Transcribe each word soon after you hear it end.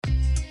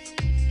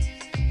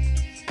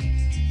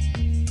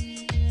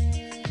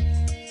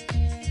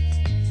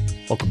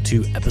Welcome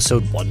to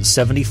episode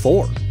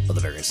 174 of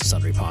the Various and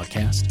Sundry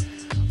podcast.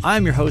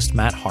 I'm your host,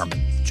 Matt Harmon,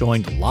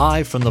 joined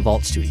live from the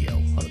Vault Studio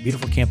on the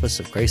beautiful campus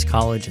of Grace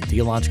College and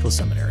Theological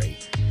Seminary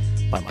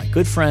by my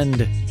good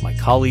friend, my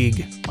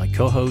colleague, my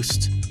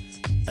co-host,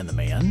 and the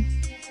man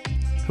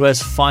who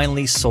has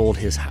finally sold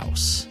his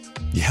house.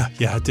 Yeah,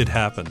 it did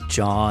happen.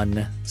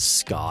 John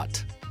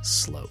Scott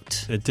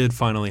Sloat. It did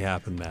finally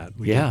happen, Matt.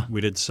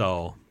 We did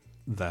sell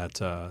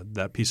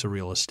that piece of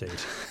real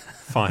estate.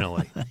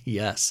 Finally.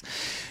 Yes.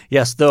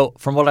 Though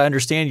from what I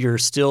understand, you're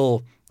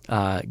still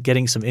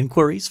getting some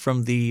inquiries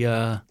from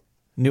the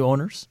new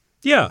owners.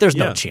 Yeah. There's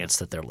no chance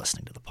that they're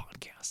listening to the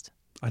podcast.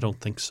 I don't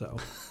think so.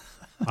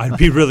 I'd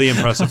be really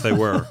impressed if they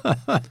were.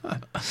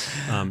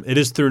 It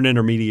is through an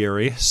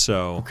intermediary,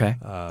 so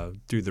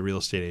through the real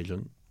estate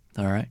agent.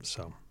 All right.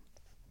 So,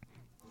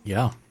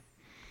 yeah,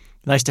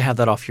 nice to have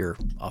that off your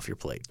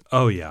plate.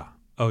 Oh yeah,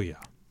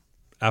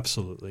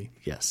 absolutely.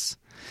 Yes.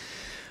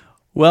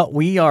 Well,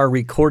 we are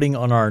recording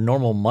on our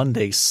normal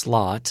Monday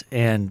slot,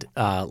 and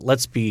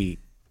let's be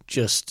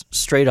just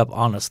straight up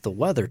honest. The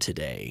weather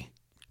today,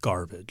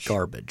 garbage.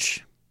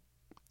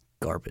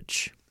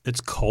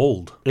 It's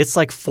cold. It's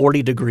like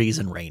 40 degrees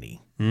and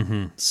rainy.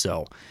 Mm-hmm.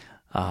 So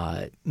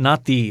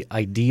not the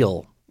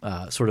ideal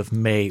sort of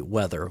May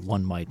weather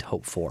one might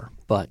hope for.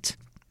 But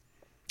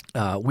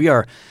we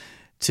are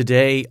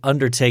today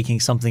undertaking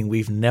something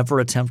we've never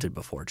attempted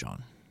before,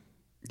 John.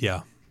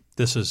 Yeah,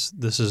 this is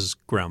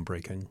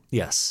groundbreaking.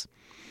 Yes.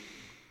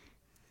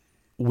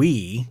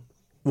 We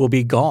will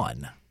be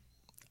gone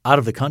out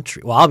of the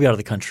country. Well, I'll be out of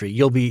the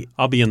country. I'll be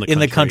in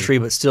the country,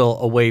 but still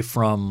away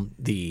from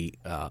the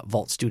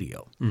Vault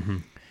Studio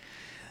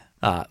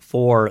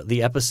for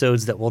the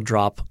episodes that will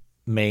drop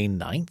May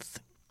 9th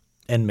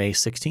and May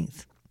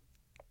 16th.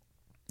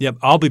 Yep,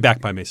 I'll be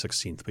back by May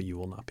 16th, but you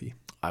will not be.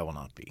 I will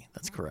not be.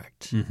 That's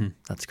correct. Mm-hmm.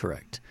 That's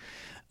correct.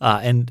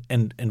 And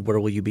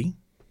where will you be?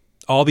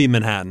 I'll be in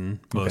Manhattan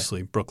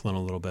mostly, Brooklyn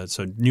a little bit.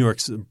 So New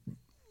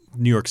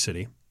York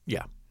City.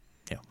 Yeah.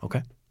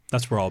 Okay.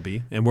 That's where I'll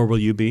be. And where will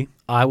you be?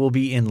 I will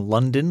be in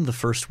London the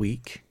first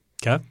week.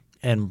 Okay.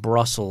 And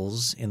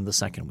Brussels in the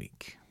second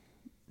week.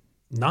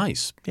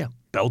 Nice. Yeah.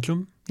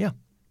 Belgium? Yeah.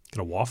 Get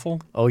a waffle?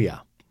 Oh, yeah.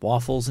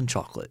 Waffles and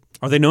chocolate.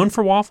 Are they known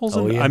for waffles?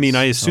 Oh, yes. I mean,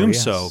 I assume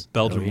yes. so.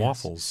 Belgian yes.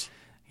 waffles.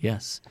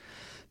 Yes.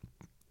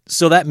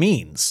 So that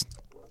means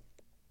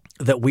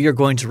that we are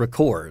going to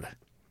record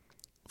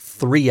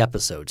 3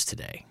 episodes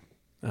today.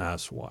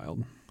 That's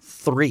wild.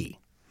 3.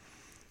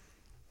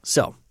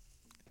 So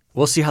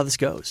we'll see how this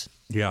goes.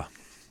 Yeah.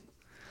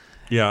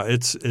 Yeah,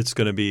 it's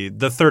going to be –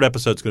 the third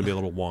episode's going to be a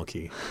little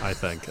wonky, I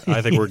think.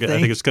 I think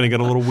it's going to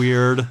get a little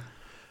weird.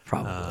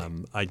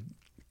 Probably.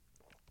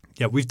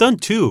 We've done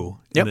 2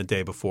 in a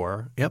day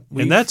before. Yep.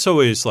 And that's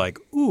always like,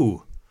 ooh,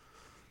 a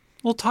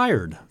little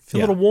tired.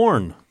 Feel a little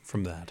worn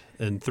from that.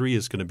 And 3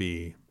 is going to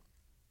be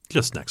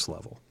just next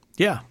level.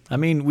 Yeah. I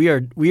mean, we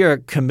are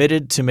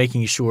committed to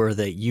making sure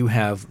that you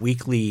have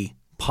weekly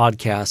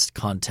podcast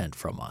content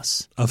from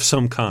us. Of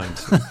some kind.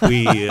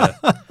 We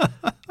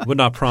would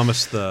not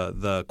promise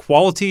the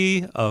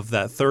quality of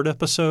that third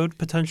episode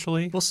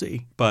potentially. We'll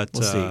see. But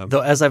we'll see.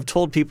 Though as I've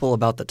told people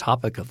about the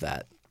topic of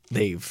that,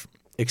 they've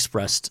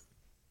expressed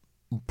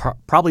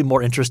probably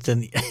more interest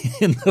in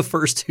the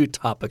first 2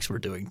 topics we're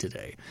doing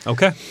today.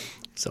 Okay.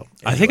 So anyway.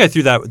 I think I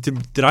threw that.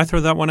 Did I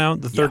throw that one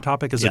out? The third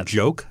topic as a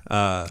joke?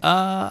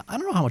 I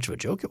don't know how much of a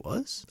joke it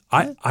was.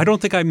 I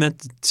don't think I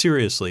meant it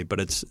seriously, but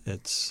it's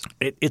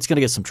going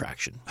to get some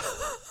traction.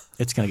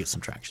 It's going to get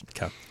some traction.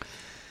 Okay.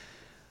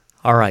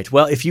 All right.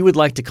 Well, if you would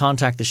like to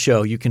contact the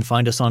show, you can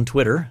find us on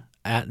Twitter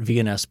at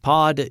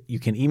VNSPod. You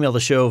can email the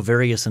show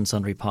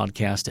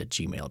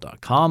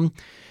variousandsundrypodcast@gmail.com.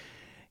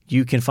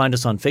 You can find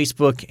us on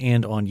Facebook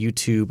and on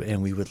YouTube,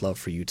 and we would love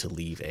for you to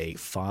leave a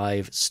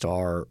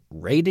 5-star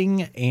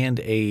rating and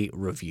a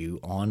review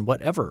on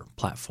whatever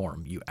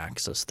platform you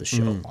access the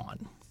show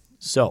on.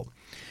 So,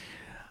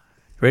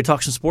 ready to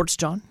talk some sports,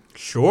 John?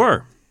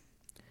 Sure.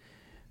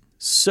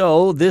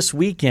 So this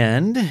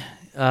weekend,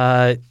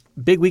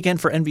 big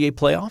weekend for NBA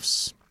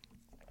playoffs.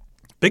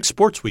 Big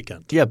sports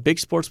weekend. Yeah, big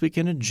sports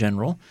weekend in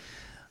general.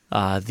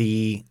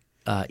 The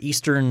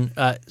Eastern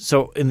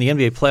so in the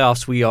NBA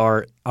playoffs, we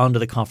are on to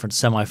the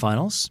conference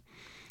semifinals.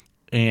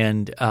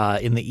 And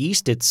in the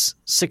East, it's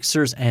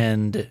Sixers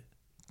and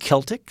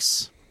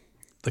Celtics.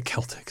 The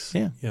Celtics.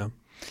 Yeah.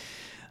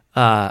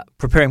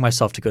 Preparing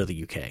myself to go to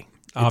the UK.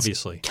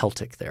 Obviously. It's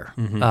Celtic there.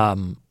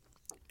 Mm-hmm.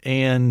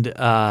 And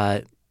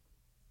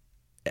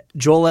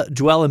Joel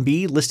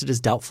Embiid listed as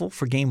doubtful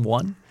for Game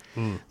 1.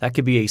 That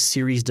could be a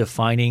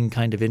series-defining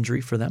kind of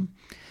injury for them.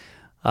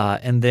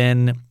 And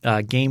then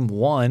Game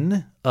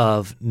 1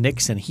 of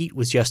Knicks and Heat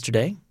was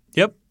yesterday.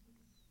 Yep.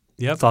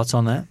 Thoughts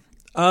on that?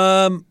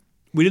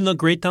 We didn't look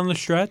great down the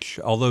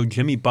stretch, although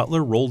Jimmy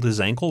Butler rolled his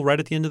ankle right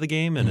at the end of the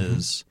game and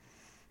is,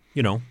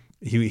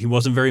 he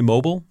wasn't very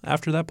mobile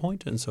after that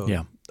point. And so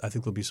I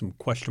think there'll be some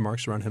question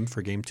marks around him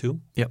for Game 2.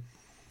 Yep.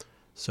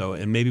 So,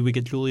 and maybe we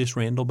get Julius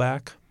Randle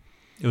back.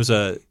 It was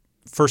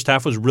first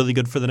half was really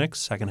good for the Knicks.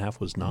 Second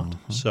half was not.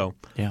 So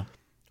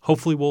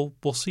hopefully we'll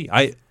see.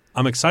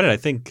 I'm excited. I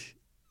think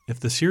if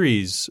the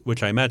series,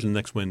 which I imagine the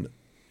Knicks win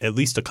at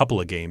least a couple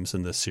of games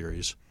in this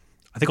series,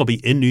 I think I'll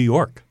be in New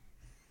York.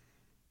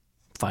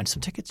 Find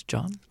some tickets,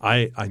 John.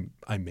 I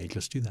may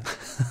just do that.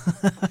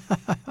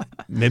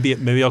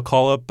 maybe I'll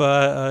call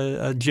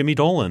up Jimmy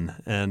Dolan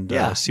and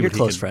see your what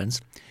close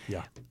friends.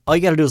 Yeah. All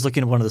you got to do is look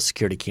into one of the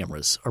security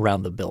cameras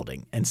around the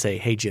building and say,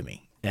 "Hey,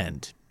 Jimmy,"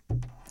 and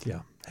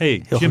hey,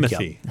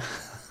 Jimothy,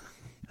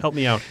 help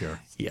me out here.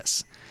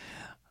 Yes.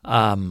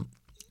 And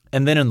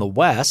then in the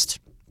West,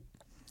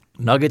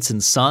 Nuggets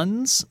and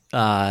Suns.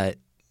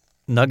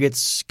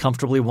 Nuggets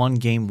comfortably won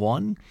Game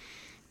 1,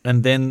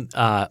 and then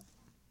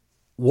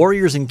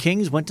Warriors and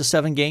Kings went to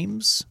 7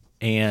 games,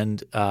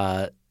 and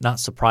not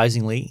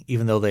surprisingly,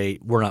 even though they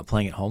were not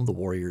playing at home, the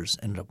Warriors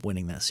ended up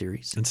winning that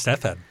series. And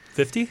Steph had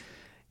 50?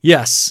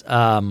 Yes.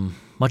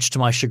 Much to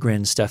my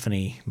chagrin,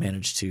 Stephanie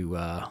managed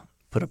to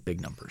put up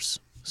big numbers.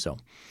 So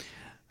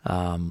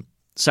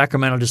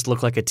Sacramento just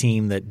looked like a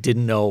team that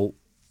didn't know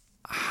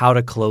how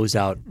to close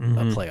out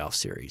a playoff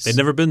series. They'd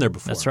never been there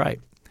before. That's right.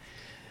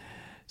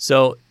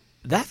 So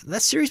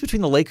that series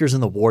between the Lakers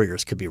and the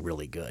Warriors could be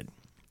really good.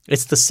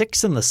 It's the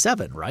 6 and the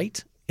 7,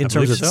 right? In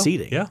terms of the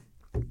seeding. Yeah.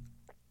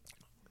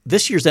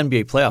 This year's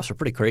NBA playoffs are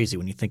pretty crazy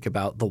when you think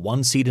about the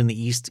 1 seed in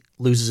the East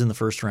loses in the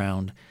first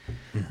round.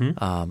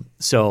 And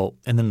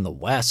then in the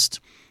West,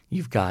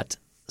 you've got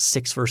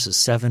 6 versus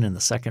 7 in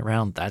the second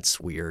round. That's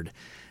weird.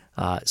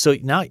 So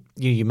now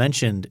you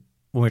mentioned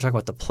when we were talking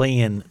about the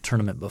play-in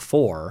tournament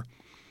before.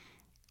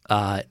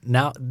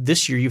 Now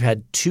this year you've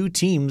had 2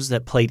 teams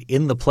that played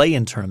in the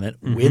play-in tournament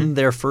win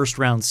their first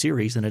round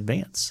series in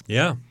advance.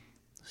 Yeah.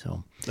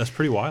 So that's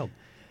pretty wild.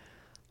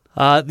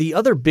 The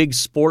other big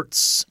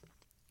sports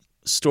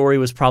story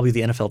was probably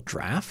the NFL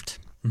draft.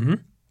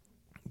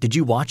 Did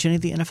you watch any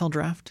of the NFL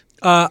draft?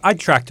 I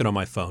tracked it on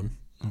my phone.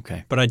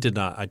 Okay. But I did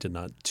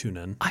not tune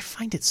in. I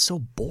find it so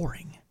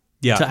boring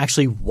to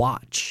actually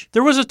watch.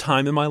 There was a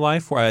time in my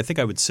life where I think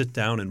I would sit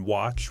down and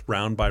watch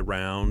round by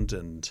round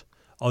and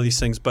all these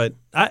things, but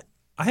I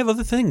have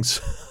other things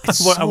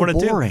I want to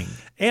do.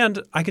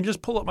 And I can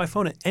just pull up my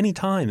phone at any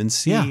time and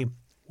see,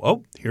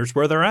 well, here's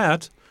where they're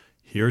at.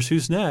 Here's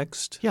who's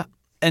next. Yeah.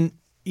 And,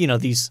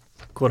 these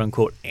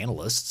quote-unquote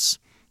analysts,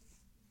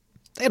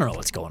 they don't know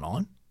what's going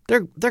on.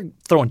 They're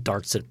throwing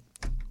darts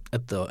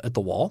at the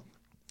wall.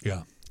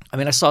 Yeah. I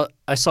mean, I saw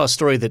a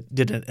story that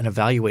did an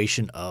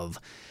evaluation of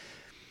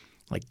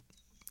like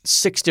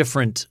 6 or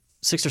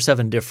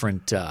 7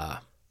 different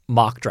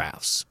mock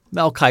drafts.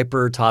 Mel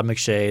Kiper, Todd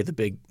McShay, the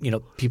big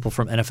people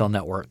from NFL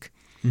Network.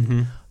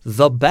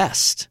 The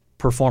best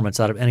performance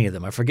out of any of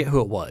them, I forget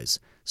who it was.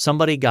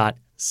 Somebody got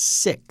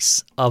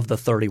 6 of the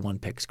 31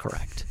 picks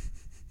correct.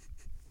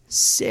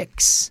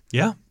 6.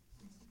 Yeah.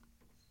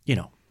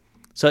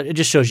 So it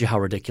just shows you how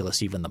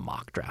ridiculous even the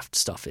mock draft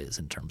stuff is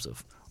in terms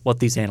of what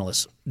these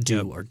analysts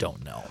do or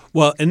don't know.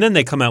 Well, and then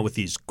they come out with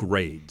these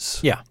grades.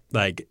 Yeah.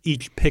 Like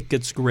each pick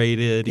gets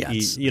graded,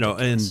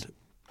 and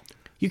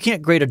you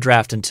can't grade a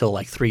draft until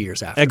like 3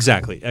 years after.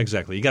 Exactly.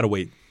 You got to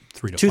wait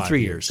 3 to 5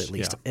 years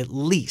at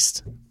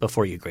least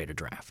before you grade a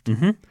draft.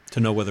 To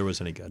know whether it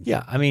was any good.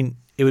 Yeah. I mean,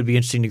 it would be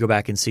interesting to go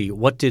back and see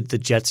what did the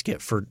Jets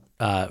get for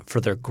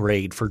their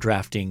grade for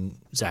drafting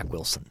Zach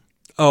Wilson.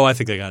 Oh, I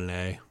think they got an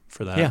A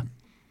for that. Yeah.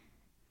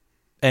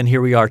 And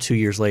here we are 2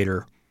 years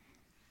later,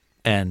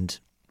 and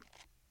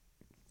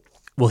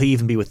will he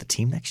even be with the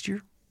team next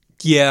year?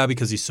 Yeah,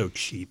 because he's so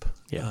cheap.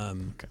 Yeah.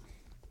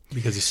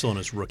 Because he's still on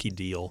his rookie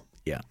deal.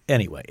 Yeah.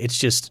 Anyway,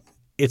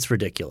 it's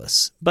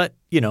ridiculous. But,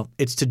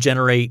 it's to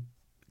generate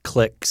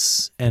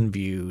clicks and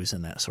views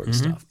and that sort of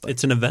stuff. But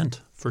it's an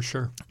event for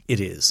sure. It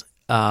is.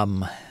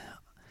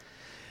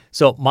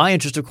 So my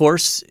interest, of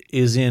course,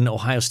 is in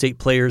Ohio State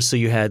players. So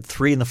you had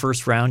 3 in the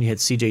first round. You had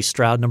C.J.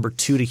 Stroud, number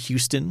 2 to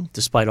Houston,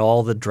 despite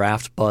all the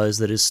draft buzz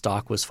that his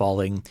stock was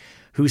falling.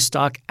 Whose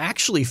stock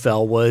actually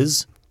fell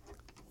was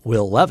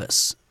Will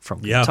Levis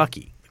from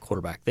Kentucky, the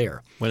quarterback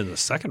there. Went in the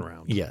second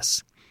round.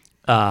 Yes.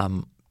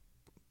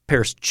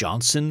 Paris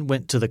Johnson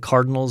went to the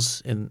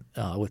Cardinals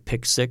with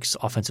pick 6,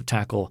 offensive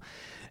tackle.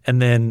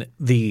 And then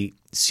the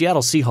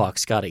Seattle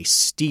Seahawks got a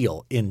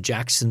steal in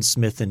Jackson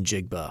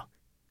Smith-Njigba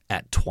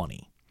at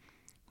 20.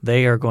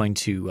 They are going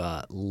to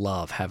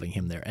love having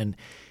him there. And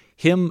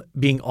him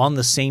being on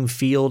the same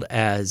field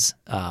as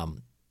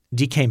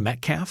DK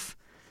Metcalf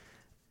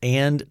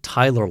and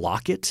Tyler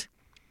Lockett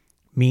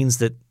means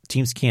that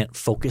teams can't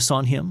focus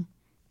on him.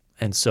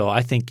 And so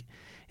I think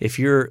if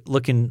you're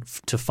looking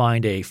to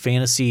find a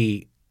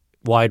fantasy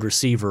wide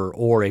receiver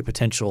or a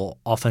potential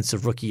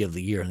offensive rookie of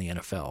the year in the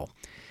NFL,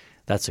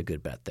 that's a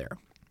good bet there.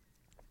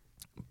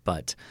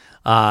 But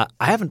I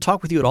haven't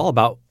talked with you at all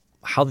about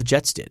how the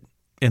Jets did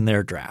in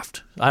their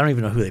draft. I don't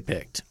even know who they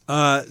picked.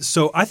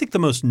 So I think the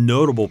most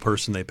notable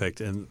person they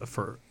picked, and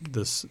for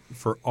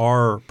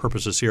our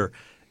purposes here,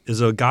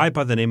 is a guy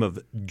by the name of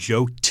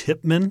Joe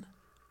Tippmann.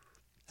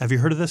 Have you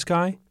heard of this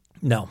guy?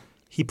 No.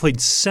 He played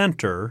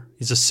center.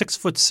 He's a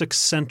 6'6"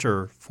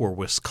 center for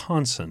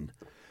Wisconsin.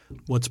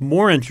 What's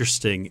more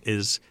interesting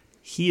is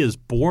he is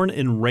born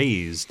and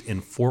raised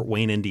in Fort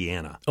Wayne,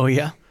 Indiana. Oh,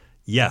 yeah?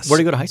 Yes. Where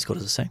did he go to high school,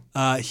 does it say?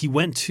 He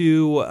went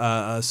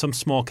to some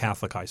small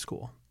Catholic high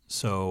school.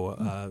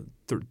 So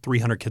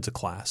 300 kids a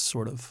class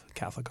sort of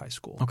Catholic high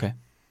school. Okay.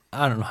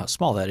 I don't know how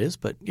small that is,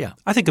 but yeah.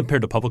 I think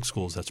compared to public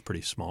schools, that's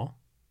pretty small.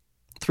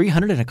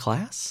 300 in a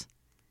class?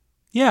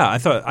 Yeah,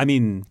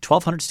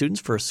 1,200 students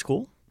for a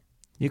school?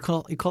 You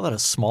call that a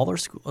smaller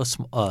school?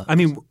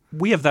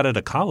 We have that at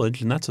a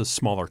college, and that's a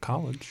smaller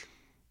college.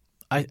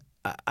 I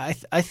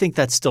think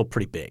that's still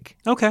pretty big.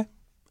 Okay.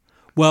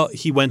 Well,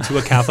 he went to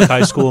a Catholic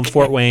high school in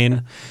Fort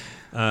Wayne,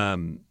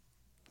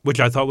 which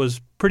I thought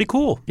was pretty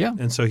cool. Yeah.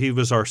 And so he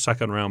was our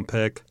second-round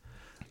pick.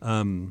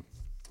 Oh,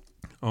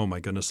 my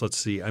goodness. Let's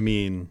see.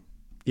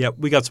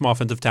 We got some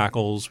offensive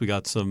tackles. We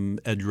got some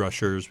edge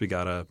rushers. We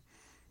got a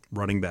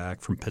running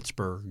back from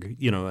Pittsburgh.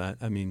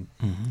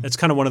 It's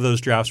kind of one of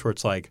those drafts where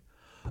it's like,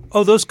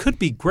 oh, those could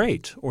be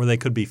great or they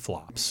could be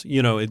flops.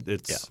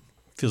 It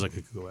feels like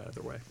it could go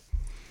either way.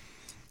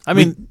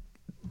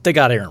 They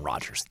got Aaron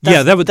Rodgers.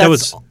 That's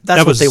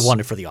what they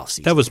wanted for the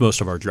offseason. That was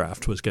most of our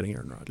draft was getting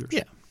Aaron Rodgers.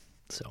 Yeah.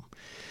 So,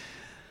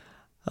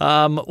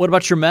 what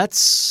about your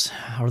Mets?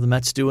 How are the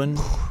Mets doing?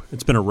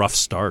 It's been a rough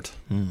start.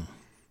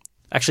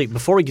 Actually,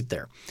 before we get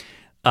there,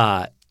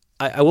 I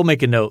will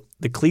make a note.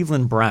 The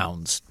Cleveland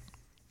Browns,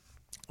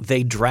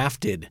 they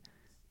drafted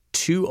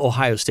 2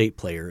 Ohio State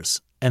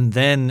players and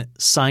then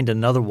signed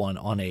another one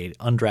on an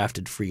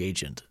undrafted free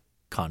agent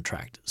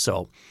contract.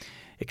 So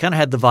it kind of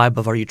had the vibe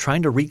of, are you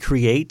trying to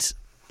recreate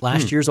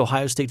last year's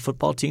Ohio State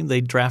football team?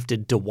 They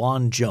drafted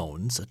DeJuan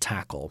Jones, a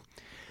tackle,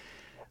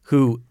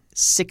 who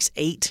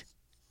 6'8",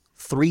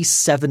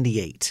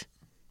 378.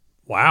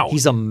 Wow.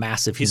 He's a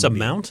massive human being.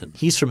 Mountain.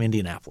 He's from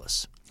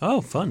Indianapolis.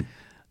 Oh, fun.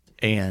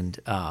 And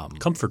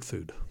comfort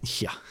food.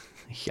 Yeah.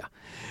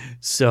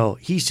 So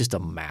he's just a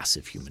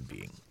massive human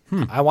being.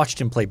 I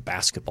watched him play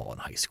basketball in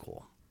high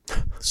school.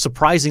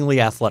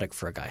 Surprisingly athletic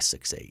for a guy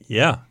 6'8".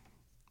 Yeah.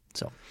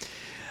 So,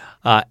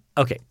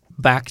 okay,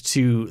 back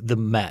to the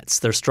Mets.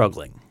 They're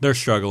struggling.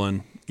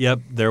 Yep.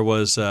 There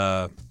was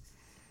Max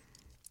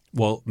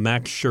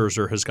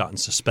Scherzer has gotten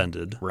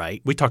suspended.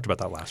 Right. We talked about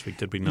that last week,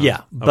 did we not?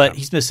 Yeah, but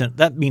he's missing.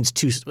 That means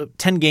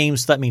 10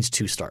 games. That means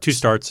 2 starts. 2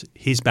 starts.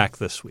 He's back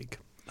this week.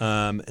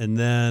 And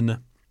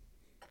then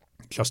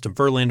Justin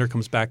Verlander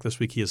comes back this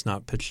week. He has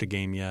not pitched a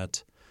game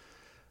yet.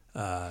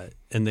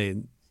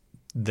 And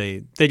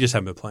they just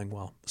haven't been playing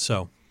well.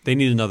 So they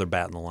need another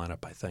bat in the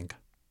lineup, I think.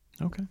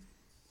 Okay.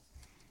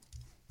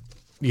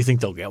 You think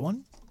they'll get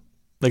one?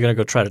 They're going to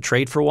go try to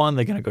trade for one?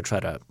 They're going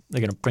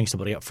to bring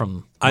somebody up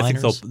from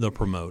minors? I think they'll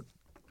promote.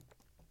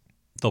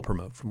 They'll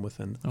promote from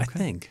within.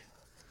 Okay.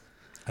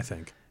 I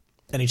think.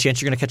 Any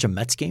chance you're going to catch a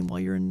Mets game while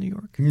you're in New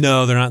York?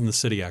 No, they're not in the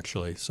city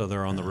actually. So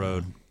they're on the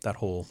road. The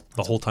whole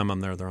time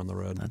I'm there, they're on the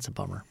road. That's a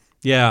bummer.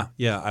 Yeah.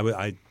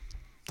 I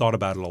thought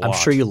about it a lot. I'm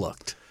sure you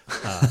looked.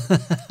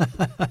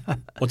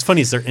 What's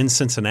funny is they're in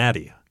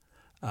Cincinnati,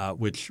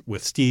 which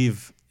with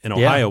Steve in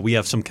Ohio, we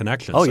have some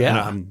connections. Oh,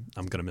 yeah. And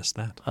I'm going to miss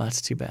that. Oh,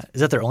 that's too bad. Is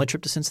that their only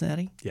trip to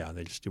Cincinnati? Yeah,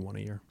 they just do one a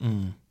year.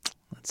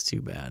 That's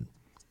too bad.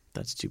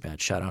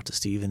 Shout out to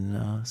Steve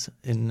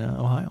in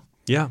Ohio.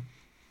 Yeah.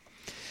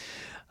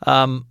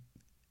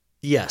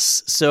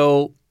 Yes.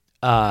 So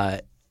how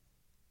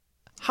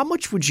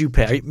much would you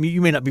pay?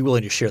 You may not be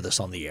willing to share this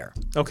on the air.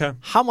 Okay.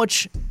 How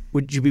much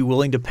would you be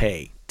willing to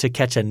pay to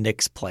catch a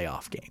Knicks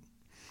playoff game?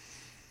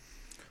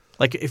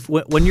 Like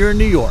when you're in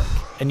New York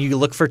and you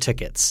look for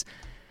tickets,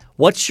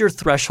 what's your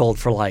threshold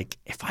for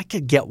if I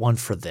could get one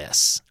for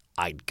this,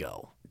 I'd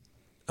go?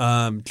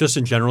 Just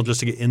in general,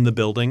 just to get in the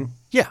building?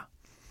 Yeah.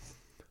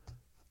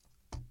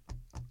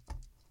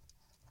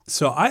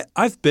 So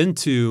I've been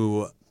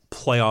to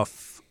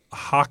playoff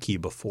hockey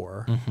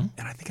before,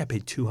 and I think I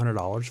paid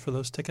 $200 for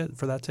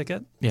that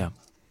ticket. Yeah.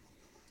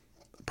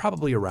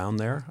 Probably around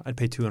there. I'd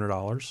pay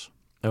 $200.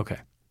 Okay.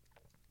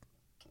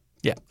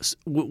 Yeah,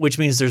 which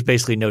means there's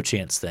basically no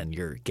chance then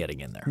you're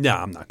getting in there. No,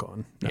 I'm not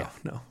going.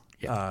 No.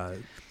 Yeah.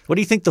 What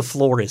do you think the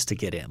floor is to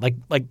get in? Like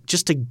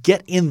just to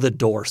get in the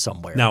door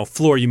somewhere. Now,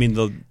 floor, you mean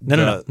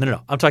No.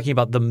 I'm talking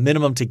about the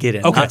minimum to get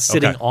in, not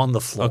sitting on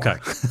the floor. Okay.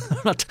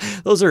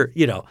 Those are,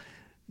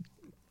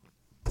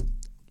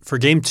 For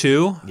game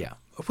 2? Yeah.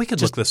 We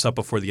could look this up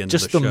before the end of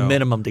the show. Just the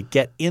minimum to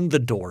get in the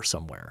door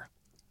somewhere.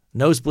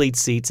 Nosebleed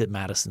seats at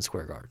Madison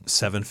Square Garden.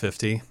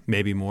 $750,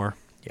 maybe more.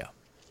 Yeah.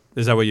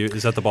 Is that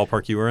the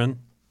ballpark you were in?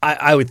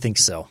 I would think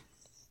so.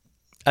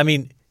 I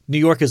mean, New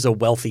York is a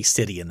wealthy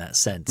city in that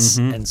sense,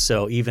 and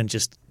so even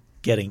just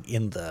getting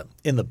in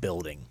the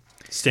building,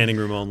 standing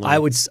room only.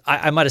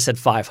 I might have said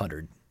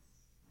 500.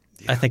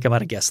 Yeah. I think I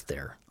might have guessed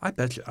there. I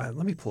bet you. Let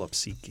me pull up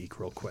SeatGeek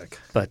real quick.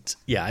 But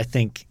yeah, I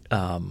think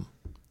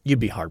you'd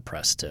be hard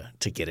pressed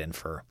to get in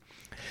for.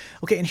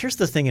 Okay, and here's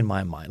the thing in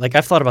my mind.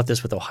 I've thought about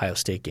this with Ohio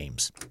State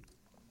games.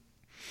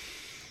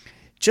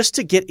 Just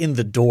to get in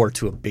the door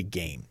to a big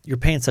game, you're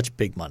paying such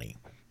big money.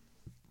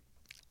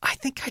 I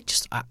think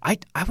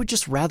I would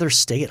just rather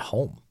stay at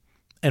home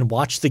and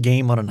watch the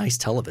game on a nice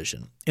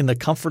television in the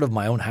comfort of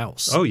my own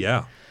house. Oh,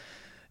 yeah.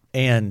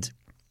 And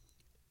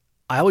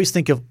I always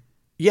think of,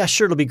 yeah,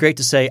 sure, it'll be great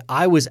to say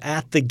I was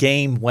at the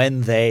game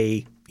when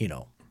they,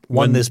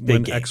 won this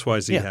big game. When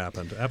XYZ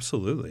happened.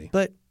 Absolutely.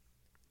 But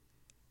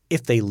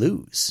if they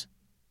lose,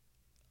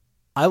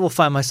 I will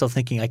find myself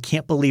thinking, I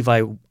can't believe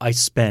I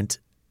spent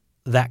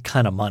that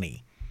kind of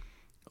money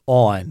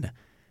on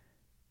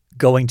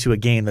going to a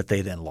game that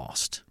they then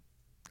lost.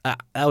 That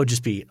would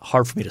just be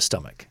hard for me to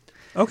stomach.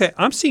 Okay.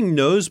 I'm seeing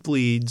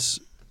nosebleeds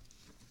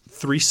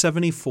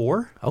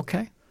 $374.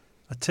 Okay.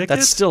 A ticket?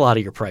 That's still out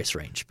of your price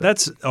range. But.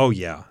 That's – oh,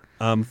 yeah.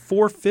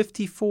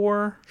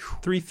 $454,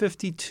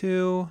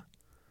 $352.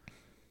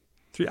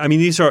 I mean,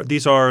 these are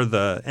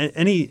the –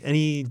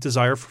 any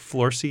desire for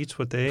floor seats?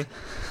 What they –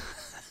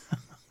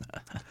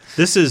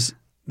 This is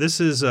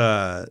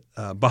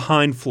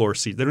behind floor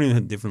seat. They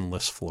don't even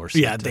list floor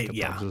seat. Yeah,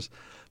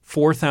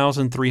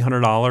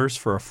 $4,300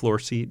 for a floor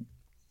seat.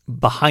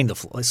 Behind the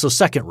floor. So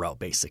second row,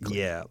 basically.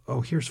 Yeah.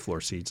 Oh, here's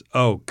floor seats.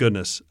 Oh,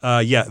 goodness.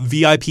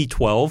 VIP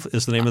 12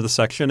 is the name of the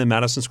section in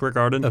Madison Square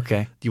Garden.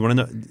 Okay. Do you want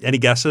to know any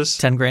guesses?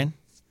 $10,000?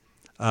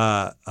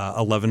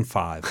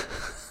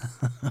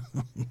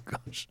 11.5.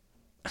 Gosh.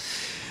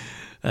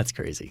 That's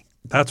crazy.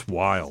 That's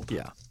wild.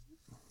 Yeah.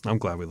 I'm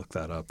glad we looked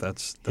that up.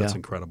 That's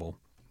incredible.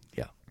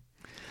 Yeah.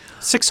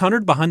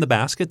 600 behind the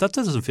basket? That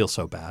doesn't feel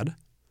so bad.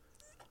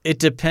 It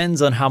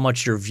depends on how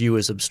much your view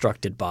is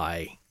obstructed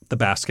by the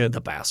basket.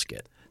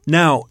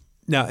 Now,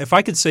 if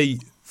I could say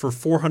for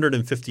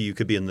 $450 you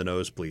could be in the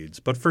nosebleeds,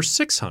 but for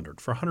 $600,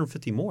 for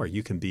 $150 more,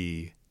 you can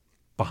be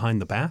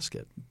behind the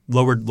basket,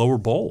 lower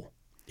bowl.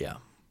 Yeah.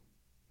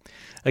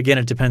 Again,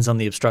 it depends on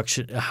the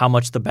obstruction, how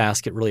much the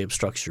basket really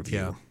obstructs your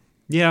view.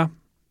 Yeah.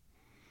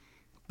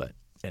 But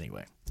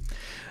anyway.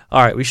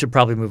 All right, we should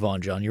probably move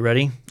on, John. You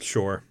ready?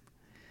 Sure.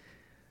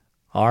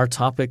 Our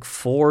topic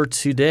for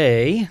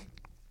today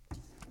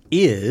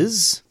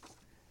is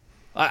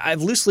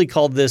I've loosely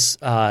called this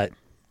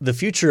the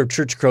future of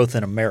church growth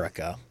in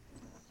America,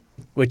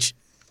 which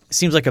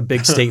seems like a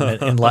big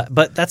statement,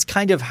 but that's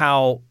kind of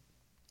how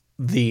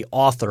the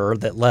author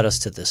that led us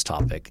to this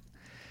topic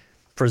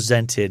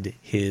presented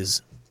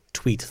his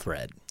tweet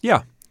thread.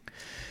 Yeah.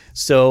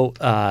 So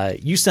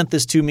you sent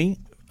this to me,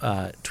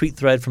 tweet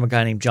thread from a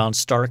guy named John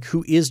Stark.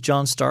 Who is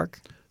John Stark?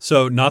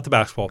 So not the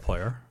basketball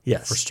player.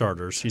 Yes. For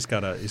starters, he's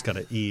got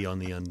an E on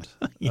the end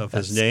of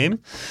his name.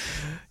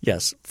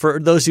 Yes. For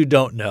those who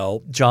don't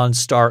know, John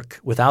Stark,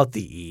 without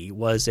the E,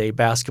 was a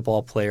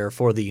basketball player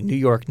for the New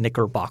York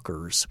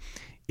Knickerbockers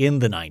in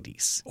the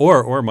 90s.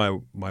 Or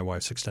my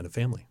wife's extended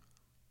family.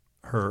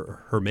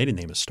 Her maiden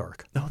name is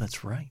Stark. Oh,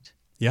 that's right.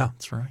 Yeah.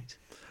 That's right.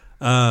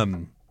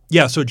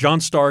 So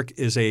John Stark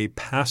is a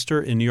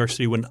pastor in New York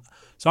City.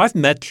 So I've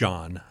met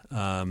John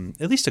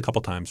at least a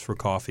couple times for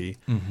coffee,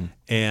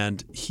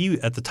 and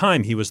at the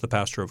time he was the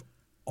pastor of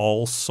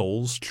All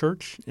Souls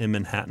Church in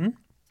Manhattan,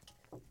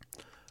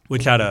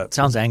 which had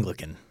sounds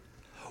Anglican.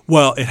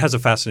 Well, it has a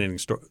fascinating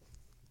story.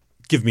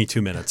 Give me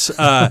 2 minutes.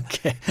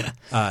 Okay.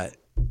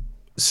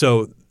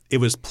 So it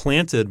was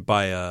planted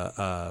by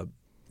a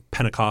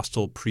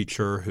Pentecostal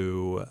preacher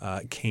who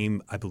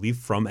came, I believe,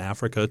 from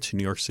Africa to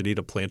New York City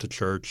to plant a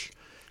church.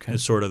 Okay.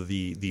 And sort of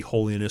the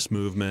holiness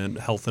movement,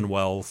 health and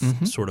wealth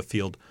sort of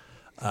field.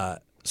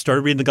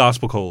 Started reading the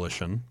Gospel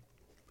Coalition,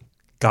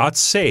 got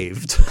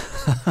saved,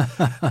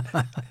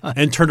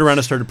 and turned around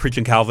and started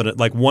preaching Calvin.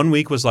 Like 1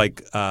 week was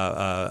like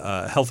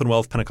health and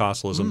wealth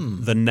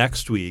Pentecostalism. The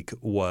next week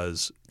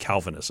was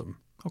Calvinism.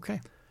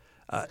 Okay.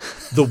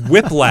 The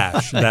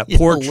whiplash that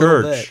poor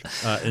church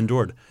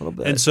endured. A little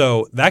bit. And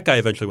so that guy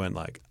eventually went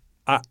like,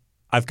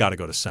 I've got to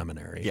go to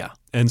seminary. Yeah.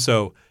 And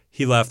so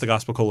he left the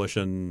Gospel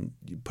Coalition,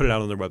 put it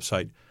out on their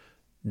website.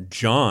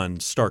 John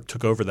Stark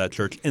took over that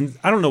church. And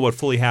I don't know what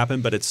fully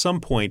happened, but at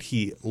some point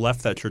he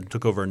left that church and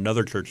took over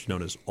another church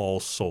known as All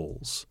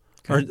Souls.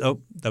 Okay.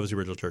 That was the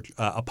original church,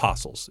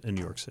 Apostles in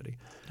New York City.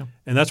 Yeah.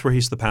 And that's where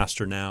he's the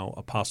pastor now,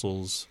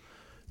 Apostles,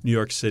 New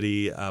York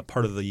City,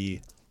 part of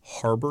the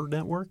Harbor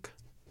Network,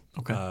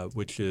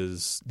 which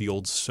is the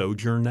old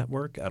Sojourn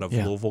Network out of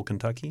Louisville,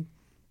 Kentucky.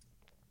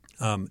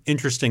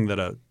 Interesting that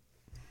a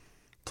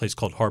place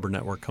called Harbor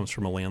Network comes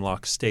from a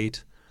landlocked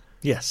state.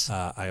 Yes.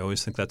 I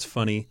always think that's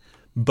funny.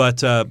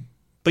 But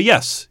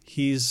yes,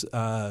 he's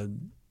a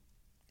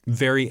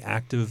very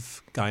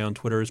active guy on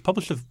Twitter. He's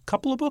published a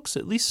couple of books,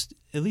 at least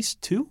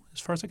two, as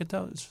far as I can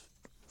tell, as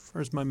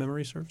far as my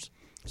memory serves.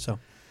 So,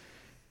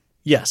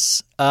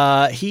 yes,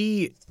 my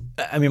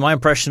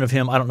impression of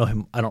him. I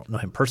don't know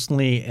him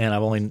personally, and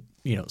I've only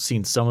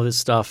seen some of his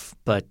stuff,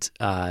 but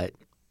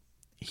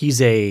he's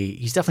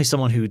definitely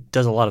someone who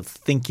does a lot of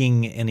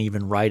thinking and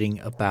even writing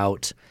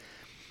about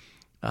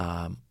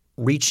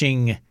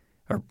reaching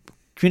or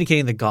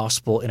communicating the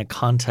gospel in a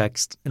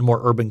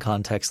more urban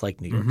context like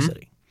New York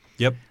City.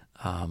 Yep.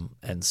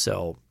 And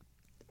so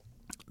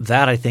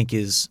that I think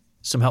is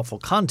some helpful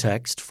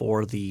context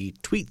for the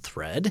tweet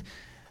thread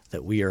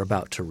that we are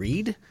about to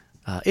read.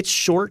 It's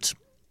short,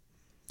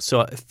 so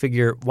I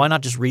figure why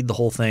not just read the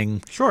whole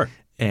thing? Sure.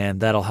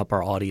 And that'll help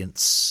our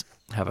audience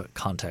have a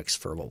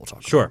context for what we'll talk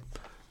about. Sure.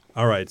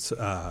 All right.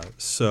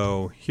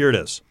 So here it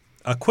is.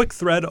 A quick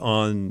thread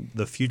on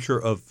the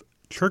future of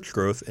church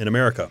growth in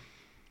America.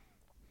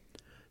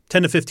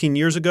 10 to 15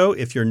 years ago,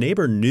 if your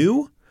neighbor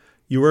knew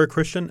you are a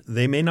Christian,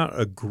 they may not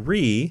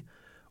agree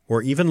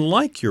or even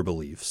like your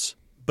beliefs,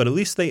 but at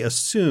least they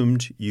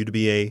assumed you to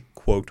be a,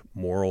 quote,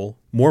 more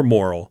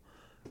moral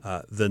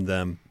than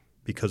them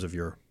because of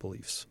your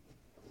beliefs.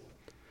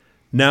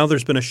 Now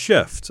there's been a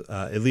shift,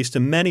 at least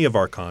in many of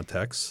our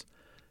contexts.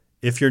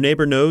 If your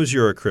neighbor knows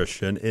you're a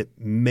Christian, it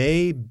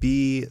may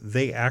be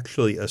they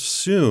actually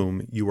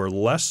assume you are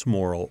less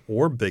moral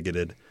or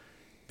bigoted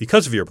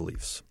because of your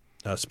beliefs,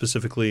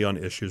 specifically on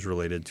issues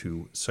related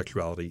to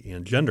sexuality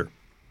and gender.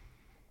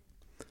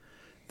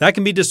 That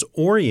can be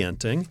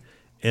disorienting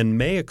and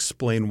may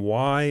explain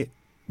why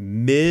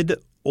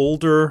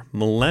older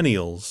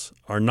millennials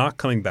are not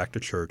coming back to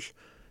church.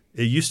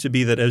 It used to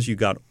be that as you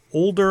got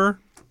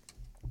older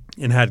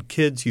and had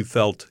kids, you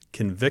felt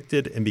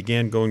convicted and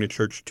began going to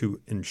church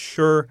to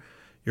ensure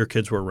your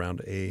kids were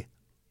around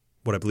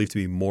what I believe to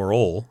be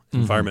moral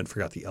environment.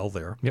 Forgot the L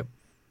there. Yep.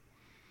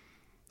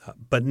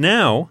 But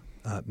now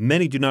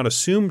many do not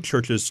assume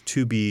churches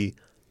to be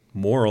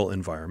moral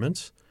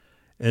environments.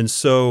 And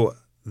so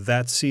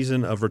that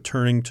season of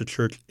returning to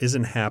church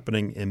isn't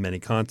happening in many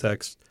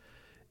contexts.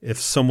 If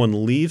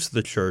someone leaves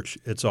the church,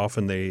 it's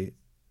often they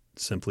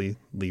simply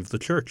leave the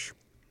church.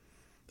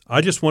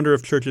 I just wonder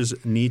if churches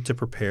need to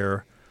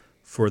prepare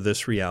for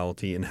this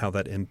reality and how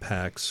that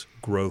impacts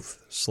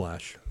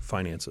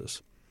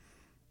growth/finances.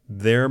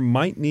 There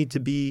might need to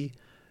be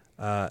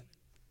an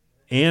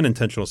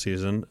intentional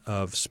season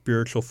of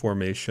spiritual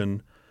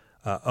formation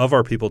of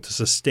our people to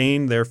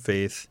sustain their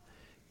faith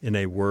in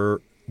a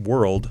world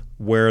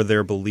where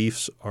their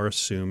beliefs are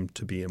assumed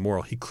to be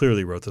immoral. He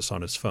clearly wrote this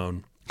on his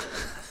phone.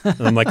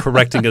 I'm like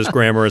correcting his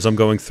grammar as I'm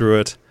going through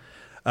it.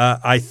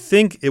 I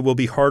think it will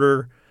be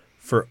harder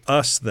for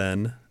us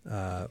then,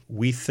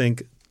 we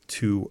think,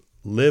 to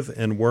live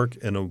and work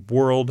in a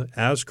world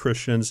as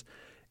Christians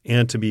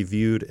and to be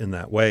viewed in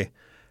that way.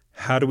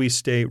 How do we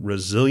stay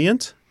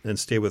resilient and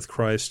stay with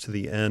Christ to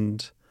the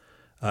end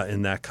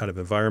in that kind of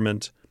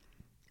environment?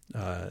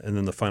 And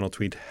then the final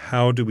tweet,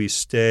 how do we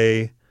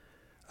stay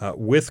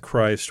with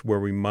Christ where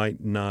we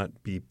might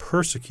not be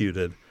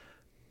persecuted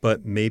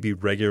but maybe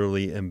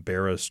regularly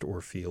embarrassed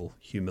or feel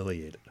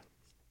humiliated?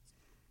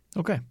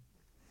 Okay.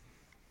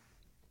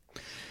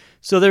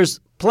 So there's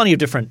plenty of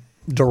different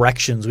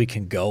directions we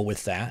can go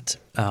with that.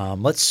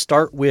 Let's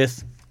start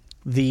with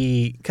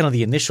the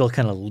initial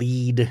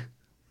lead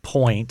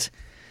point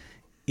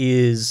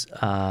is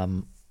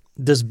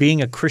does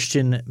being a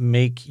Christian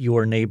make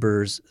your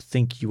neighbors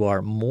think you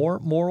are more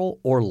moral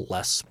or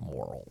less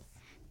moral?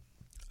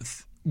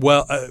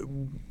 Well,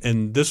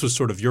 and this was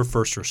sort of your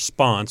first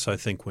response, I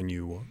think, when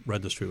you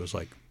read this. It was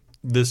like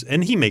this,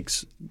 and he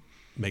makes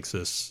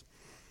this.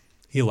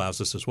 He allows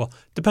this as well.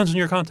 Depends on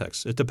your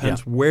context. It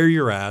depends where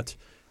you're at.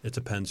 It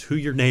depends who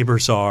your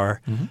neighbors are,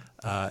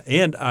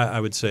 and I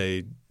would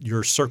say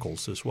your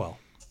circles as well.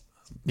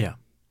 Yeah,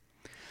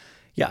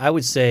 I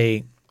would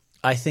say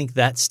I think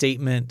that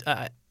statement.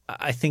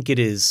 I think it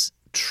is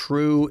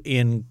true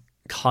in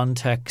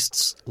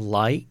contexts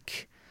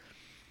like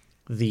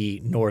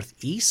the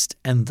Northeast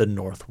and the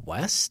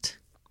Northwest.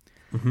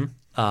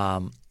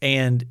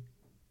 And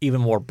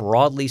even more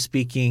broadly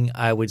speaking,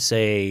 I would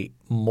say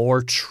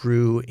more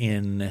true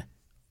in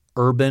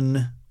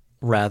urban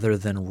rather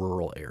than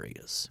rural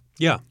areas.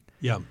 Yeah.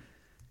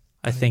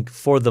 I think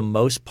for the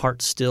most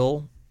part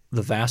still,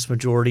 the vast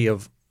majority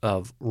of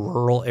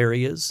rural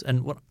areas,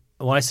 and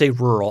when I say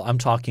rural, I'm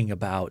talking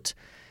about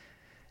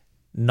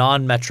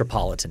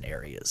non-metropolitan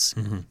areas.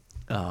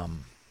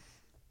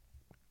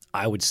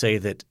 I would say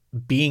that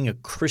being a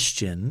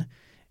Christian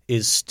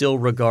is still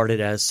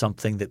regarded as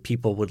something that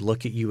people would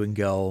look at you and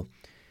go,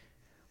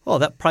 well,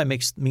 that probably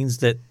means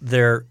that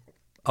they're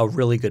a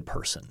really good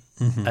person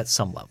at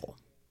some level.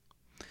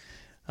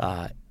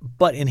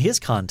 But in his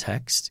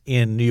context,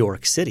 in New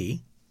York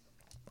City,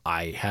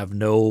 I have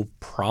no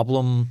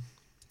problem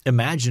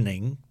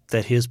imagining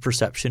that his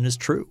perception is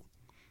true,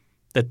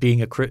 that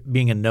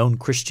being a known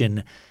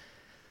Christian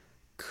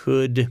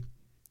could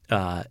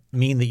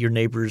mean that your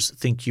neighbors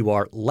think you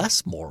are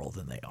less moral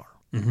than they are.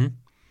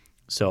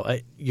 So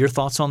your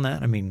thoughts on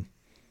that? I mean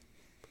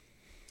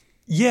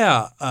 –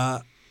 Yeah.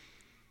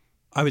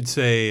 I would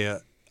say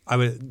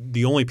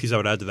the only piece I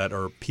would add to that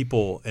are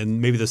people –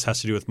 and maybe this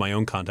has to do with my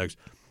own context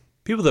 –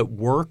 people that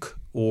work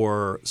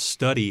or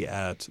study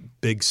at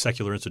big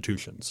secular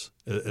institutions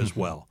as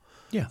well.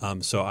 Yeah.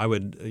 So I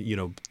would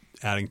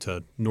adding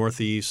to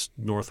Northeast,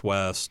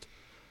 Northwest,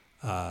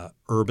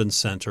 urban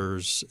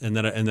centers, and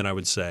then I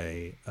would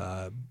say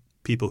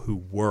people who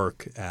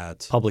work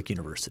at public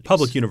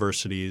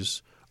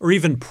universities, or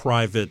even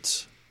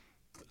private,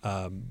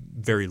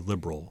 very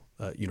liberal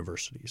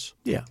universities.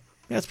 Yeah,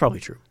 that's probably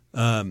true.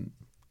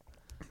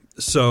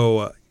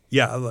 So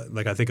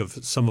like I think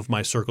of some of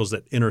my circles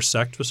that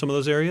intersect with some of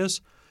those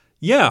areas.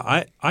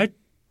 Yeah, I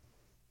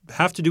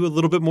have to do a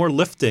little bit more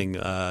lifting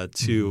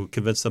to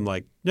convince them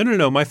like,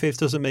 no, my faith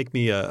doesn't make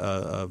me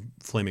a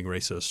flaming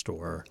racist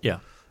or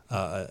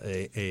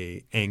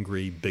a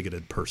angry,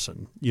 bigoted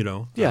person,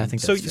 Yeah, I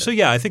think so. That's fair. So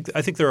yeah, I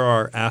think there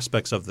are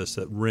aspects of this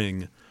that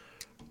ring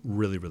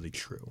really, really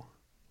true.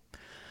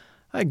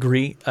 I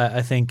agree.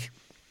 I think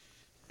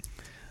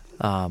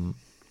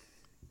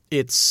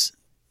it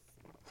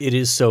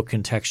is so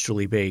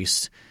contextually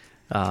based,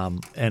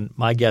 and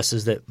my guess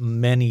is that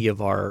many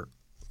of our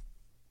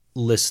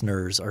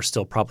listeners are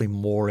still probably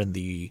more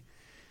in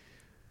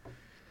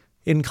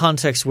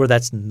context where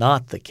that's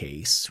not the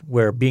case,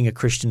 where being a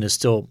Christian is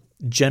still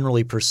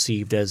generally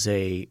perceived as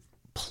a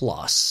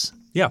plus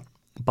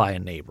by a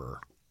neighbor.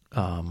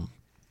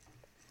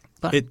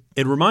 But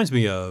it reminds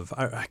me of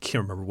I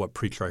can't remember what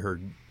preacher I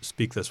heard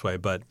speak this way,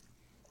 but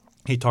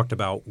he talked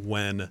about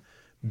when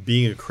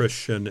being a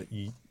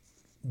Christian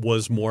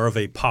was more of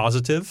a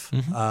positive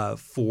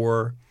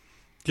for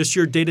just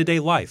your day-to-day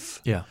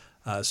life. Yeah.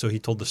 So he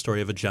told the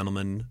story of a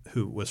gentleman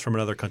who was from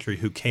another country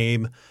who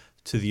came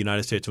to the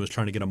United States and was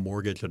trying to get a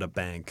mortgage at a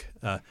bank.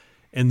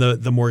 And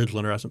the mortgage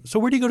lender asked him, "So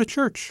where do you go to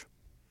church?"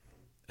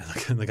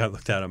 And the guy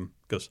looked at him and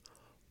goes,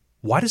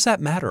 "Why does that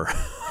matter?"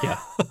 Yeah.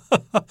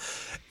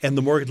 And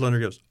the mortgage lender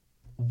goes,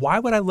 "Why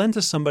would I lend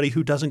to somebody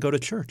who doesn't go to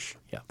church?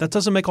 Yeah. That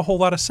doesn't make a whole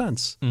lot of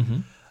sense."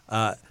 Mm-hmm.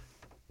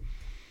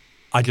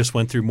 I just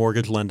went through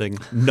mortgage lending.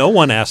 No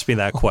one asked me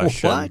that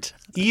question. What?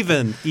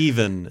 Even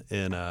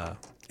in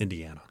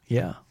Indiana.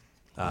 Yeah.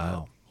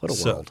 Wow. What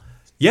a world.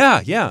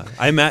 Yeah.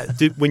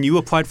 When you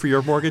applied for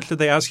your mortgage, did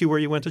they ask you where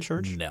you went to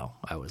church? No,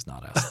 I was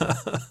not asked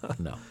that.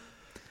 No.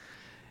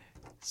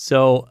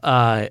 So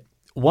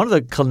one of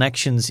the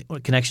connections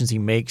he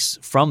makes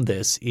from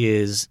this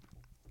is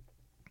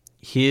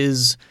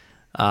his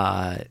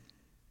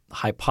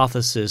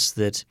hypothesis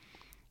that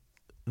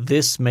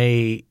this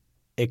may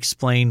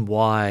explain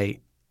why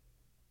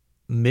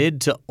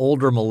mid to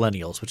older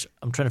millennials, which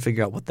I'm trying to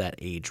figure out what that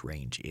age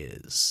range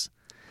is.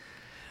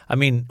 I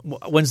mean,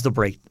 when's the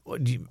break?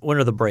 When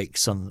are the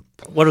breaks on?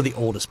 What are the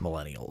oldest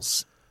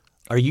millennials?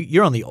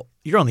 You're on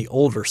the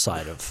older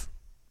side of?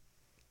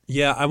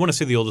 Yeah, I want to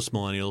say the oldest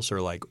millennials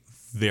are like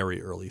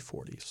very early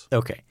 40s.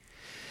 Okay,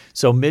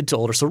 so mid to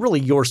older. So really,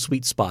 your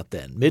sweet spot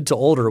then, mid to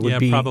older would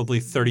be probably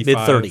 35, mid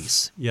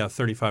 30s. Yeah,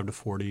 35 to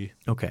 40.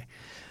 Okay,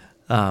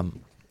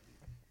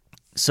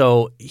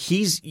 so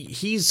he's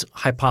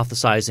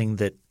hypothesizing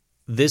that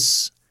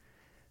this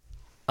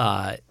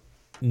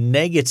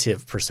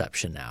negative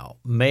perception now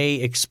may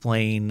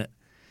explain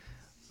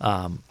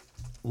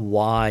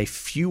why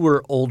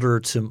fewer older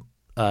to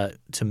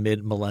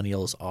mid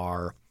millennials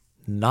are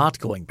not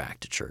going back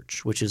to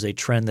church, which is a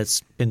trend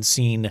that's been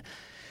seen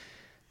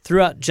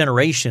throughout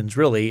generations,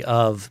 really,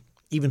 of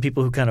even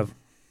people who kind of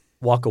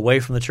walk away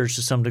from the church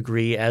to some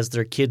degree. As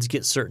their kids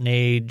get certain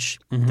age,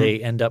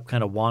 they end up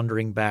kind of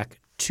wandering back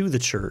to the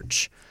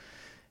church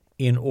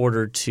in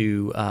order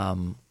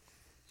to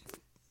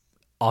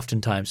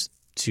oftentimes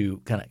to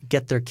kind of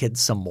get their kids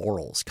some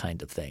morals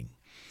kind of thing.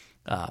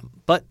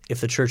 But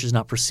if the church is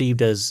not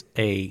perceived as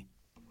a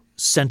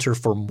center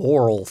for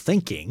moral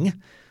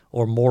thinking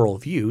or moral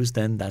views,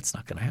 then that's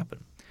not going to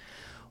happen.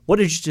 What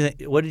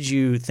did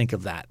you think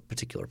of that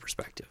particular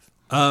perspective?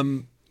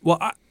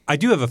 Well, I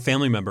do have a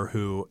family member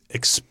who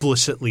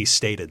explicitly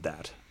stated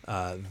that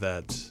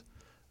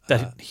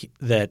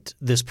that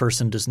this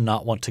person does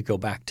not want to go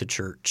back to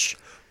church.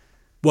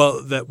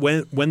 Well, that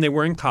when they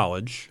were in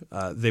college,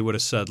 they would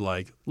have said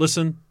like,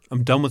 "Listen,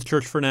 I'm done with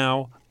church for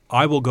now.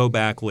 I will go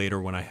back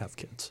later when I have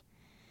kids."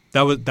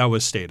 That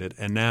was stated,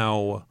 and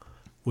now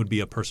would be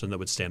a person that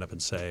would stand up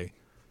and say,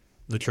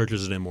 "The church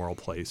is an immoral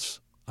place.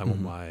 I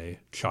want my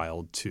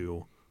child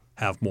to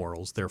have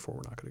morals. Therefore,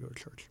 we're not going to go to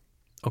church."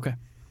 Okay,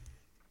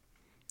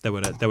 that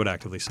would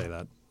actively say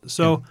that.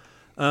 So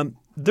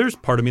there's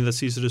part of me that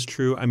sees it as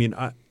true. I mean,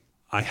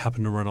 I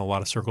happen to run a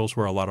lot of circles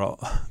where a lot of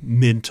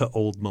mid to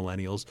old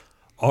millennials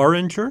are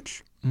in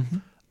church,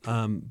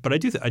 but I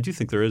do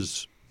think there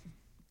is.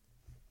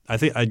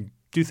 I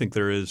do think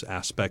there is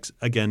aspects,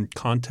 again,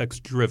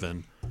 context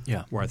driven,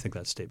 where I think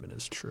that statement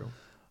is true.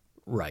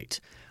 Right.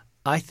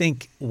 I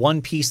think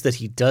one piece that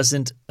he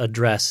doesn't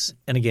address,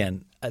 and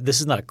again,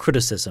 this is not a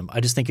criticism, I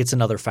just think it's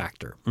another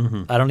factor.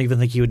 I don't even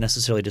think he would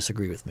necessarily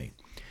disagree with me,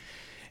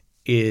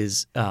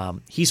 is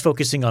he's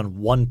focusing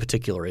on one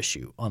particular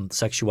issue, on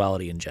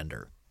sexuality and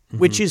gender,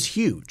 which is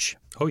huge.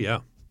 Oh, yeah.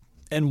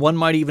 And one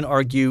might even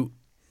argue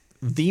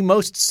the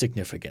most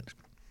significant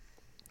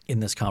in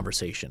this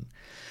conversation.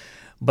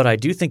 But I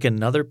do think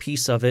another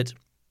piece of it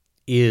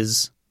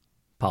is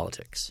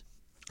politics.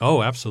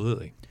 Oh,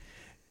 absolutely.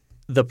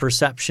 The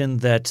perception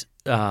that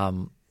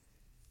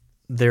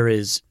there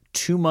is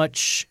too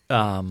much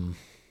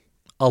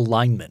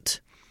alignment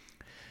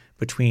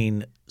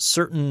between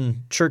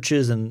certain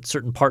churches and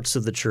certain parts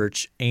of the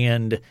church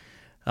and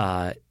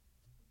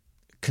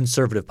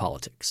conservative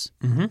politics.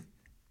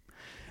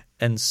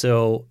 And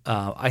so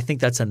I think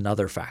that's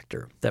another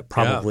factor that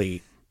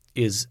probably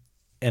is –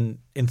 and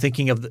in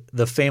thinking of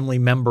the family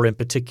member in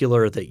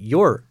particular that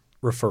you're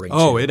referring to.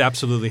 Oh, it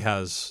absolutely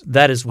has.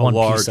 That is one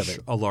piece of it.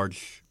 A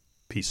large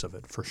piece of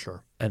it for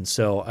sure. And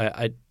so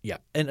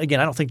and again,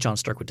 I don't think John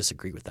Stark would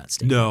disagree with that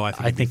statement. No,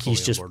 I think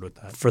he's just with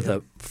that.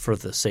 for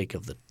the sake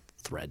of the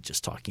thread,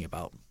 just talking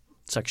about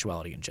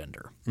sexuality and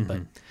gender.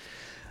 But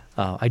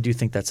I do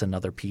think that's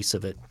another piece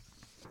of it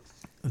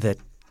that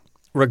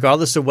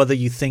regardless of whether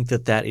you think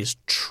that that is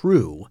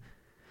true,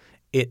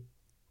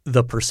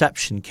 the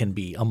perception can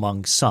be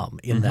among some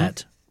in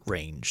that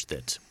range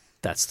that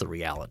that's the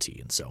reality.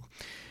 And so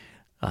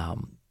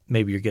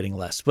maybe you're getting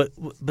less. But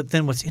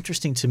then what's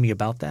interesting to me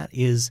about that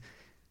is,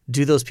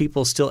 do those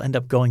people still end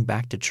up going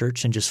back to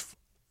church and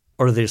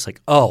or are they just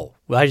like, oh,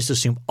 well, I just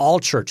assume all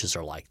churches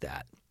are like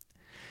that?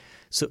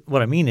 So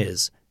what I mean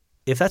is,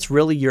 if that's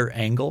really your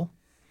angle,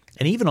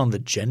 and even on the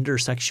gender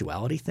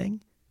sexuality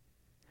thing,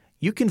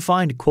 you can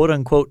find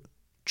quote-unquote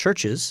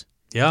churches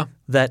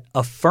that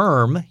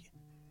affirm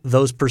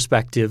those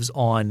perspectives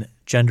on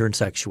gender and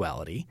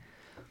sexuality.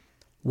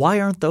 Why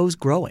aren't those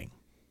growing?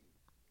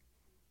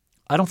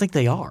 I don't think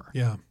they are.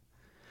 Yeah.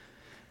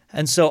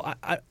 And so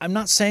I'm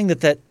not saying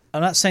that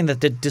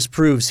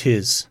disproves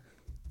his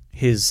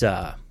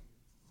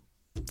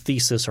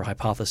thesis or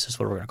hypothesis,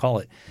 whatever we're going to call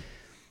it.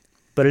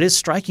 But it is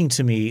striking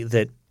to me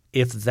that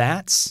if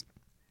that's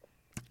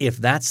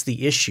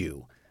the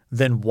issue,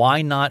 then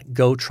why not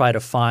go try to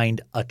find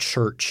a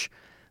church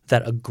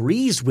that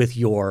agrees with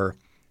your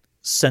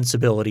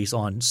sensibilities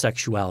on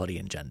sexuality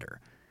and gender?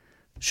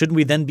 Shouldn't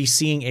we then be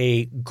seeing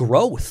a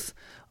growth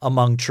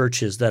among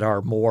churches that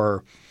are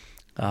more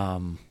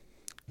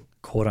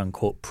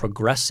quote-unquote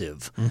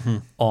progressive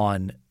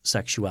on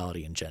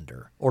sexuality and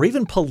gender, or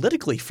even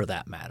politically for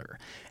that matter?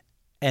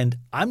 And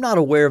I'm not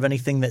aware of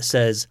anything that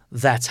says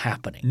that's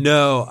happening.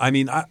 No. I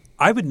mean,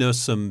 I would know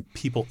some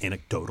people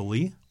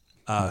anecdotally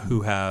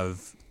who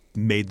have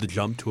made the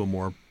jump to a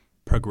more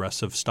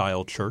progressive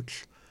style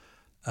church,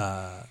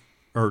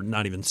 or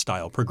not even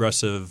style,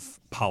 progressive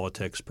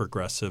politics,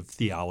 progressive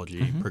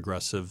theology,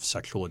 progressive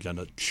sexual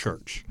agenda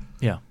church.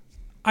 Yeah.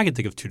 I can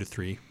think of 2 to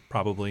 3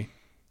 probably.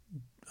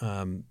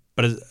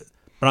 But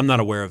I'm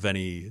not aware of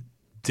any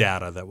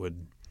data that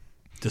would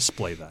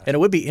display that. And it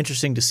would be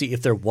interesting to see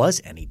if there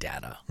was any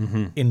data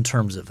in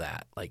terms of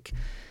that.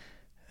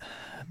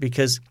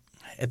 Because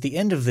at the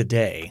end of the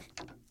day,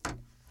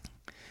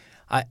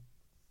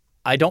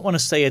 I don't want to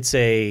say it's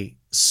a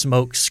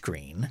smoke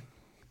screen,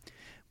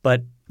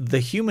 but the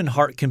human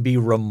heart can be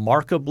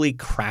remarkably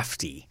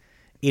crafty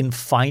in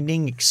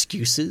finding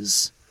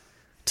excuses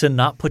to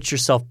not put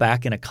yourself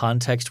back in a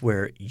context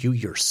where you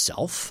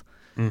yourself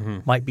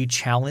might be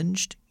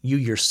challenged. You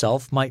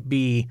yourself might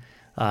be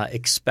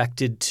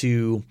expected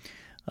to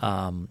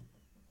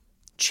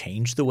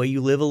change the way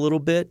you live a little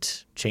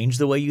bit, change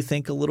the way you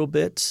think a little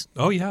bit.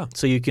 Oh, yeah.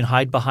 So you can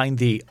hide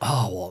behind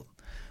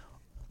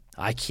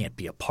I can't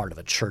be a part of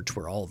a church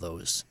where all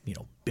those,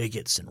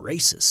 bigots and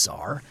racists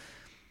are.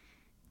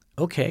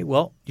 Okay,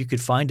 well, you could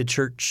find a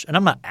church, and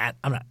I'm not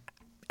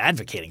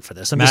advocating for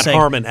this. I'm Matt just saying,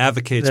 Harmon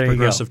advocates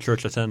progressive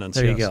church attendance.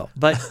 There you go.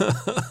 But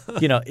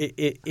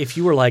if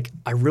you were like,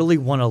 I really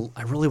want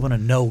to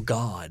know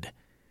God.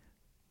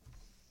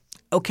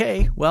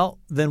 Okay, well,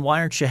 then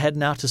why aren't you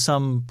heading out to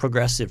some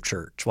progressive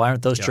church? Why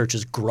aren't those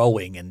churches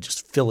growing and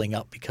just filling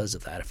up because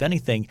of that? If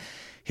anything,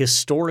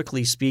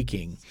 historically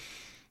speaking,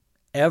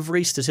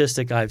 every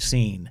statistic I've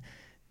seen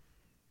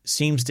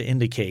seems to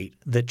indicate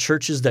that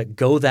churches that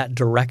go that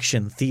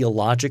direction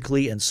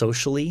theologically and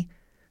socially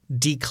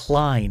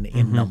decline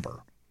in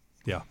number.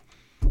 Yeah.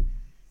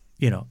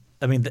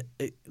 The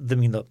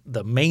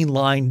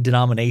mainline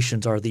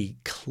denominations are the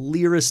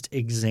clearest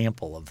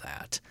example of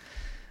that.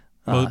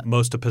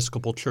 Most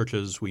Episcopal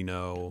churches we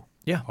know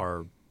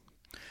are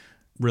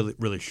really,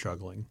 really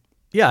struggling.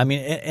 Yeah, I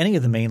mean, any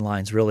of the main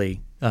lines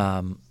really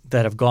that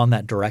have gone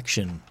that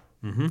direction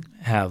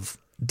have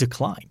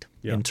declined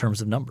in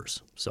terms of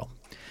numbers. So,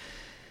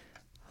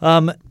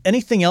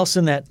 anything else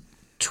in that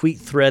tweet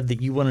thread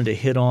that you wanted to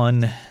hit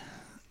on?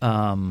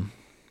 I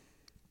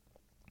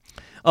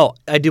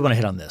do want to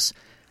hit on this.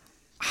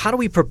 How do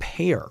we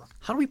prepare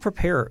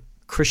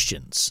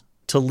Christians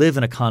to live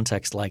in a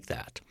context like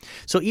that?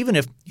 So even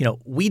if,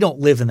 we don't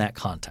live in that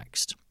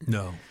context.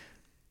 No.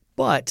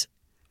 But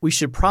we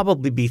should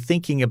probably be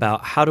thinking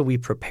about how do we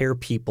prepare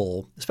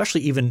people,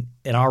 especially even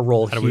in our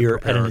role here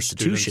at an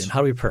institution,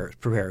 how do we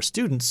prepare our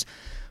students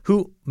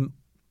who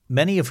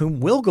many of whom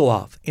will go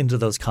off into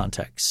those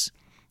contexts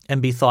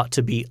and be thought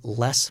to be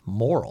less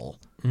moral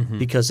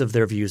because of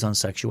their views on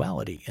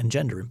sexuality and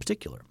gender in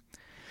particular.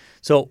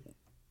 So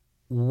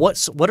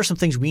what are some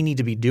things we need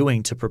to be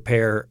doing to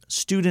prepare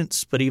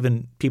students, but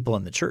even people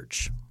in the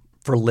church,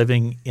 for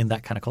living in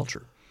that kind of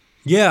culture?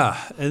 Yeah,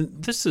 and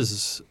this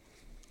is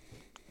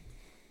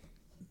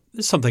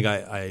something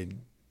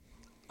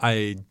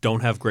I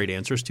don't have great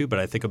answers to, but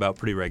I think about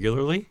pretty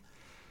regularly.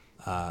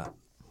 I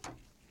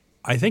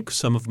think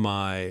some of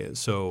I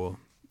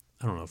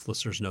don't know if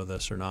listeners know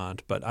this or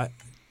not, but I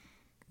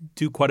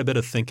do quite a bit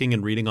of thinking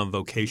and reading on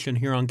vocation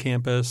here on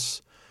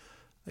campus.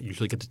 I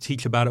usually get to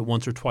teach about it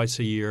once or twice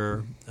a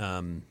year.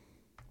 And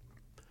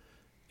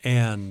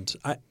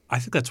I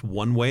think that's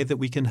one way that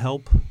we can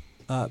help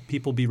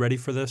people be ready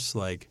for this.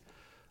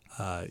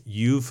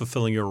 You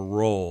fulfilling your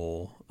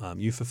role,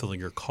 you fulfilling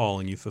your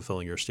calling, you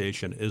fulfilling your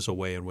station is a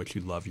way in which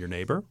you love your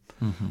neighbor.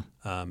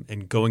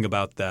 And going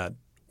about that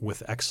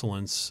with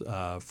excellence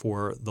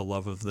for the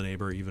love of the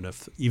neighbor, even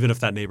if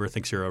that neighbor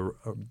thinks you're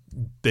a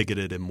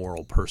bigoted,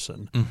 immoral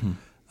person.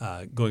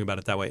 Going about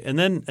it that way, and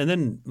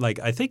then like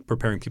I think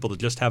preparing people to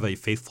just have a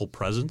faithful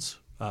presence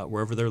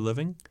wherever they're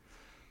living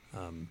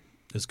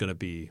is going to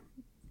be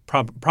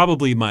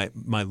probably my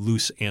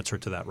loose answer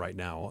to that right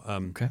now.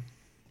 Okay.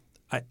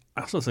 I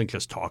also think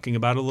just talking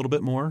about it a little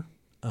bit more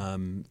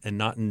and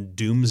not in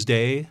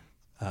doomsday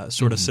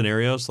sort of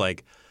scenarios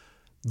like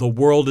the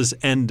world is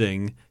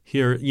ending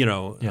here,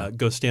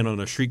 go stand on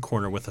a street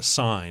corner with a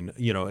sign,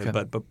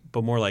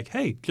 but more like,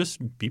 hey,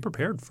 just be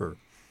prepared for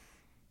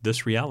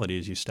this reality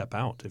as you step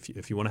out.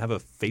 If you want to have a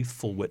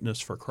faithful witness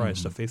for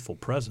Christ, a faithful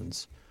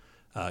presence,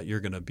 you're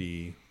going to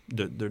be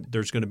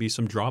there's going to be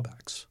some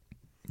drawbacks.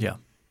 Yeah.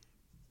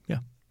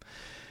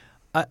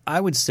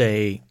 I would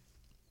say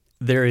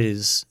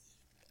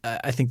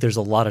I think there's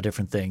a lot of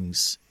different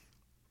things.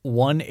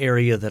 One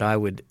area that I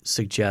would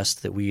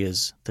suggest that we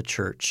as the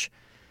church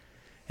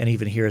and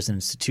even here as an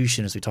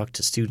institution as we talk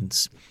to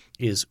students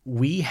is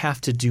we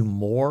have to do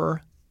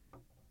more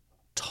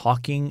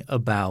talking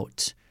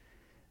about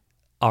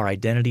our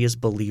identity as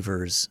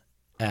believers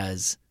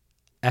as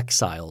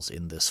exiles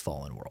in this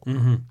fallen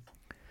world.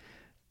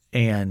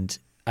 And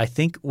I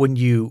think when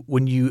you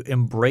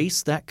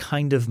embrace that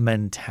kind of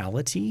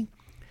mentality,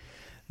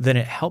 then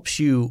it helps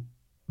you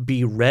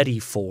be ready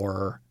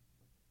for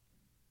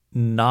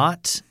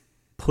not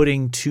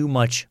putting too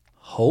much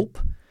hope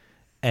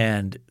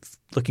and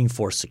looking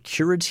for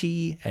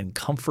security and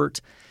comfort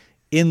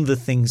in the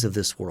things of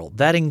this world.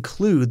 That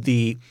include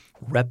the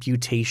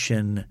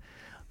reputation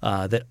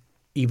that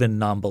even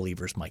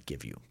non-believers might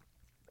give you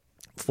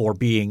for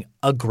being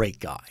a great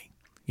guy,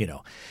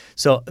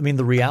 So, I mean,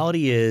 the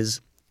reality is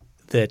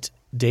that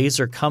days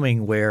are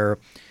coming where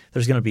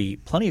there's going to be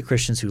plenty of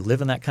Christians who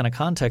live in that kind of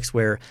context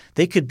where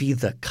they could be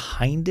the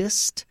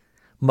kindest,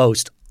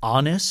 most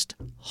honest,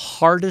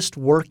 hardest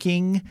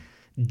working,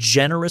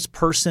 generous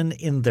person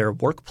in their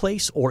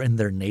workplace or in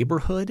their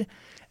neighborhood,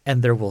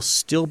 and there will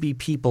still be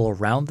people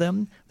around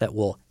them that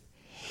will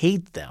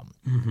hate them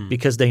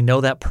because they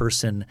know that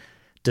person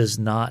does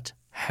not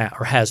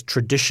or has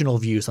traditional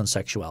views on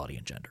sexuality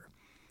and gender,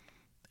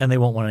 and they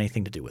won't want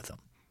anything to do with them.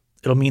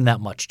 It'll mean that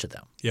much to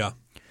them. Yeah.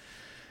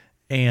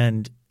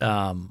 And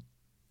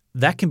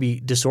that can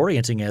be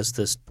disorienting as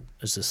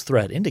this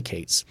thread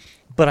indicates.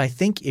 But I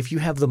think if you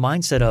have the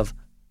mindset of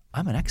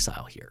I'm an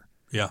exile here.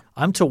 Yeah.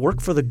 I'm to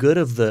work for the good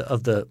of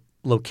the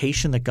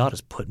location that God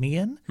has put me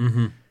in.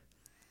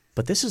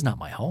 But this is not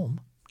my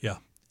home. Yeah.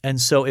 And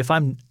so if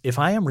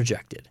I am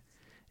rejected,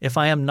 if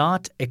I am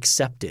not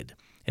accepted,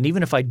 and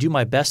even if I do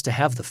my best to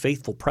have the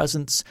faithful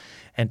presence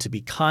and to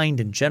be kind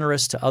and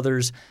generous to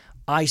others,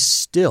 I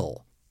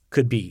still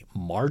could be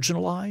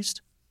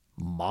marginalized,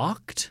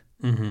 mocked,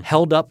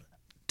 held up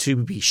to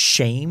be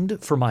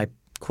shamed for my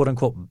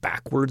quote-unquote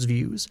backwards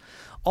views.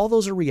 All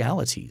those are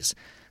realities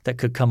that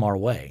could come our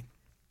way.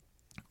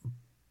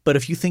 But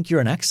if you think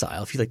you're an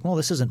exile, if you're like, well,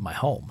 this isn't my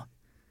home,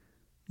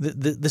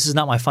 this is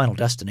not my final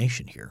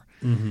destination here.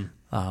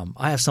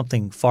 I have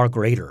something far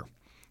greater.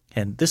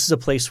 And this is a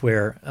place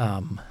where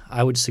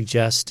I would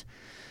suggest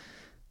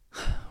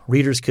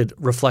readers could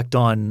reflect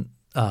on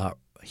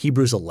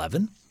Hebrews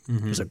 11.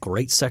 There's a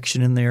great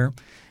section in there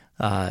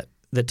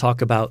that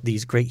talk about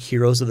these great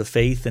heroes of the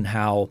faith and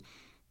how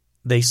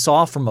they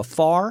saw from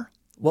afar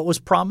what was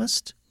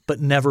promised but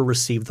never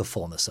received the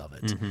fullness of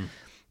it.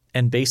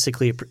 And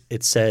basically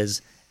it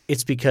says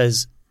it's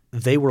because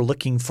they were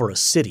looking for a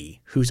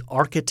city whose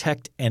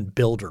architect and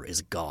builder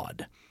is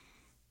God.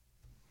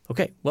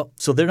 Okay, well,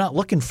 so they're not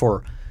looking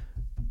for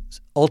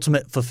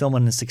ultimate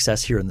fulfillment and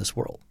success here in this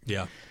world.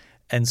 Yeah.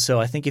 And so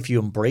I think if you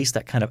embrace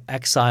that kind of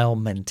exile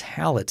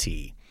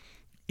mentality,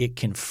 it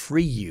can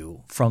free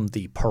you from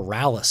the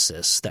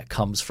paralysis that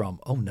comes from,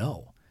 oh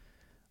no,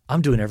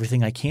 I'm doing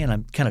everything I can.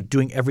 I'm kind of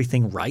doing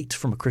everything right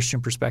from a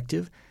Christian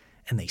perspective,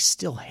 and they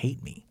still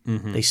hate me.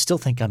 They still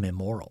think I'm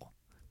immoral.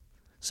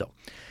 So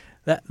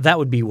that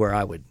would be where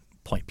I would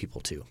point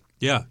people to.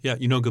 Yeah.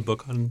 You know a good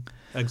book on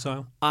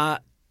exile? I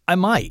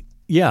might,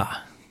 yeah.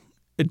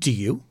 Do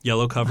you?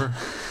 Yellow cover?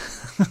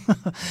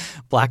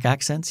 Black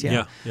accents,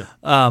 yeah.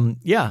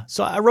 Yeah.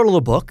 So I wrote a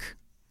little book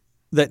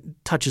that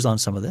touches on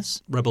some of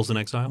this. Rebels and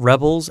Exile?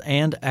 Rebels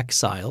and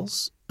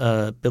Exiles,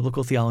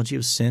 Biblical Theology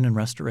of Sin and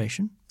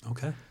Restoration.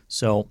 Okay.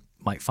 So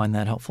might find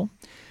that helpful.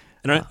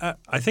 And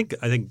I think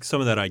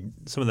some of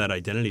that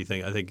identity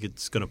thing, I think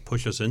it's going to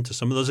push us into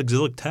some of those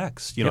exilic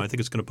texts. I think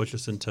it's going to push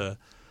us into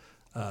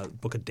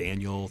Book of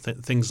Daniel,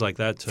 things like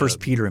that. First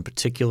Peter in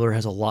particular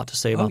has a lot to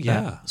say about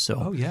that.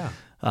 So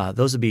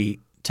those would be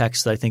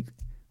texts that I think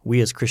we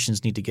as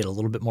Christians need to get a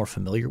little bit more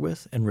familiar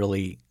with and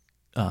really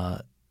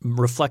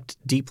reflect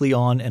deeply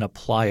on and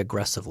apply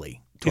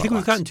aggressively. Do you think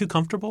we've gotten too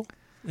comfortable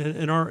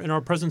in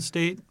our present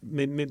state?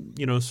 Maybe,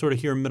 sort of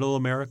here in Middle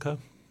America.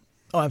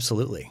 Oh,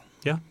 absolutely.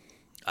 Yeah.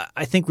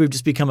 I think we've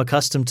just become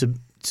accustomed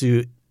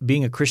to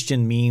being a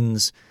Christian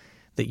means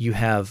that you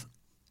have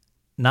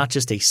not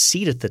just a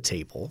seat at the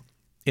table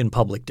in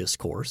public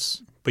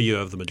discourse, but you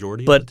have the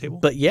majority at the table.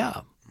 But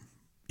yeah.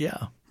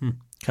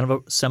 kind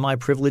of a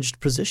semi-privileged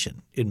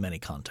position in many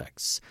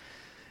contexts.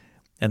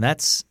 And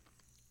that's,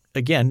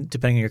 again,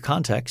 depending on your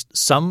context,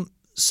 some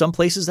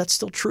places that's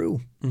still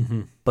true,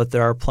 but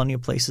there are plenty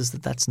of places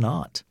that that's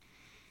not.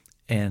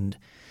 And,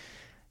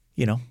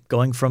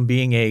 going from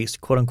being a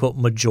quote-unquote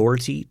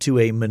majority to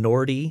a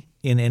minority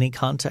in any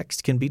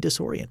context can be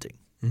disorienting.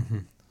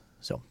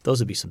 So those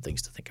would be some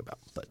things to think about.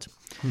 But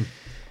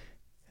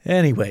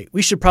anyway,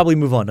 we should probably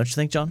move on, don't you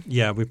think, John?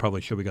 Yeah, we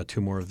probably should. We got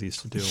 2 more of these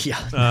to do.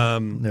 Yeah,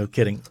 no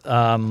kidding.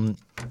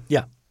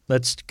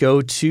 Let's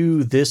go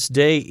to this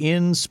day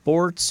in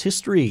sports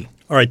history.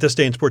 All right, this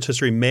day in sports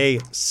history, May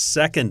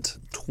 2nd,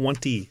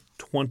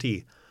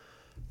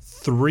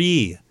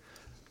 2023.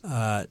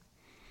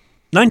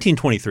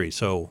 1923,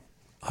 so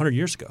 100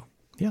 years ago.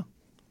 Yeah.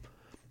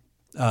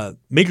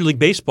 Major League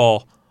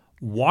Baseball,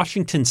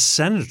 Washington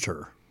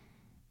Senator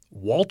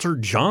Walter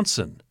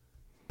Johnson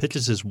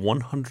pitches his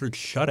 100th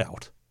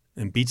shutout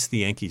and beats the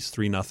Yankees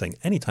 3-0.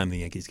 Anytime the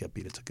Yankees get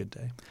beat, it's a good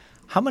day.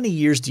 How many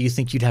years do you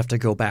think you'd have to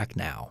go back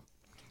now?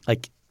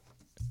 Like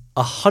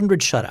 100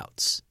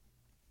 shutouts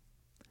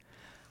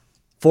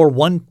for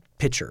one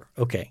pitcher.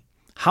 Okay.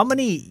 How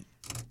many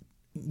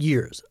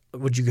years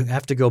would you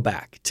have to go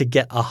back to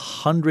get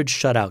 100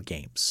 shutout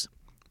games?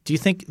 Do you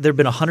think there have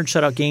been 100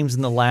 shutout games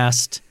in the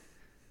last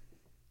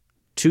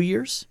 2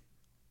 years?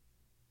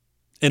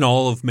 In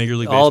all of Major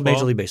League Baseball? All of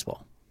Major League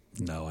Baseball.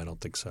 No, I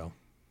don't think so.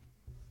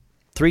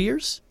 3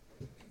 years?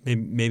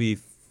 Maybe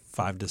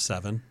 5 to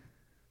 7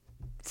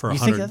 for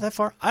 100. You think that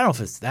far? I don't know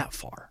if it's that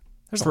far.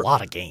 There's a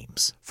lot of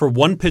games. For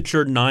one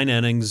pitcher, 9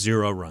 innings,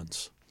 0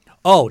 runs.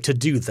 Oh, to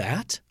do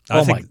that?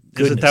 My goodness.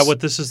 Isn't that what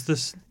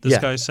this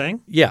guy is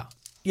saying? Yeah.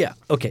 Yeah.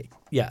 Okay.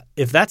 Yeah.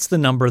 If that's the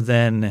number,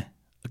 then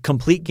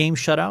complete game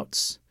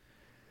shutouts,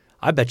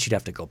 I bet you'd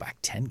have to go back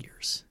 10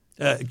 years.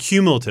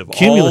 Cumulative.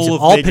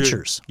 All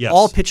pitchers. Yes.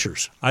 All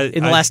pitchers.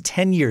 In the last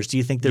 10 years, do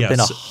you think there have been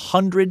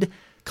 100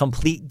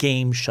 complete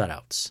game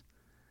shutouts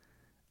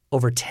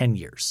over 10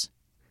 years?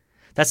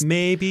 That's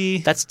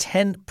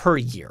 10 per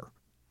year.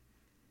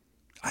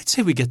 I'd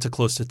say we get to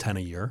close to 10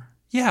 a year.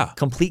 Yeah.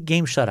 Complete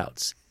game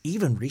shutouts.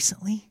 Even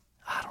recently?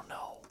 I don't know.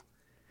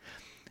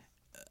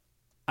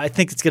 I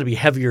think it's going to be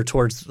heavier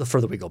towards the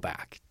further we go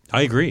back.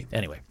 I agree.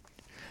 Anyway,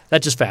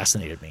 that just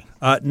fascinated me.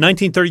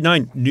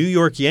 1939, New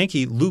York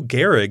Yankee Lou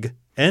Gehrig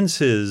ends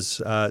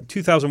his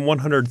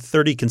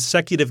 2,130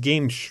 consecutive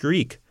game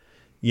streak.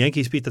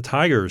 Yankees beat the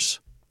Tigers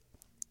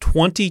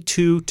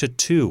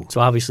 22-2.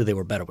 So obviously they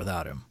were better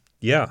without him.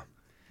 Yeah.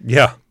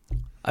 Yeah.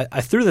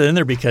 I threw that in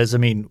there because,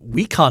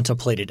 we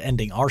contemplated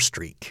ending our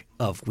streak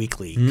of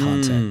weekly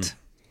content.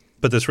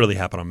 But this really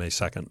happened on May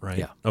 2nd, right?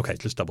 Yeah. Okay,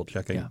 just double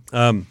checking.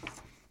 Yeah.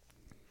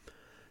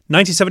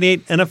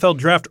 1978 NFL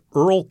draft,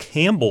 Earl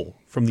Campbell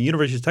from the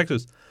University of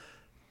Texas,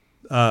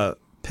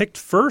 picked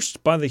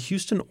first by the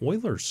Houston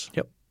Oilers.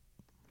 Yep.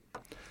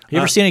 You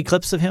ever seen any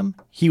clips of him?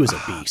 He was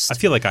a beast. I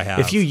feel like I have.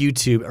 If you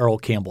YouTube Earl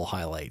Campbell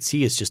highlights,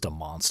 he is just a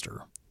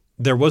monster.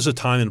 There was a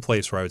time and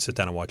place where I would sit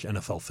down and watch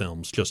NFL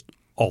films just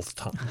all the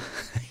time.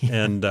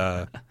 And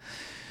I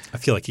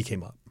feel like he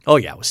came up. Oh,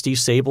 yeah. With Steve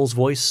Sable's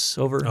voice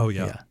over. Oh,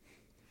 yeah.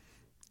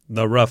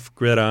 The rough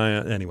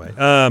gridiron. Anyway.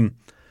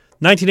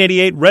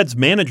 1988, Reds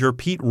manager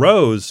Pete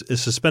Rose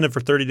is suspended for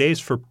 30 days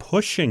for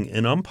pushing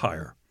an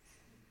umpire.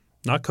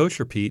 Not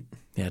kosher, Pete.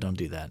 Yeah, don't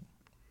do that.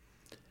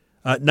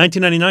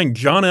 1999,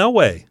 John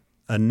Elway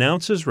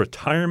announces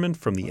retirement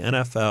from the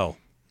NFL.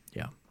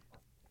 Yeah.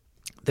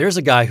 There's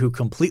a guy who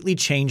completely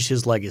changed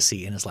his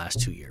legacy in his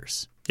last 2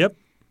 years. Yep.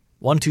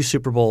 Won 2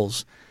 Super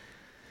Bowls.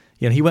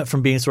 He went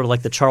from being sort of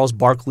like the Charles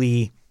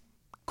Barkley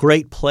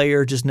great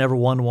player, just never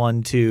won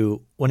one,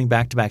 to winning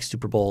back-to-back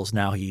Super Bowls.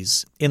 Now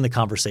he's in the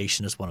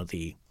conversation as one of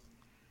the,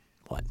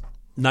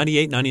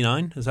 98,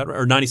 99? Is that right?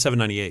 Or 97,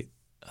 98?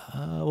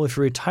 Well, if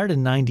he retired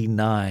in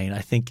 99, I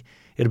think it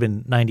would have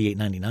been 98,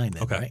 99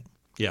 then, right?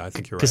 Yeah, I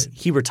think you're right. Because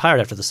he retired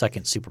after the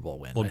second Super Bowl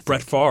win. Well,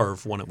 Brett Favre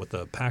won it with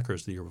the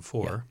Packers the year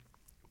before. Yeah.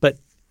 But,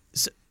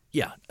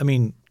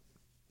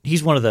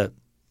 he's one of the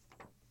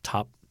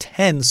top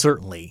 10,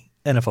 certainly,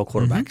 NFL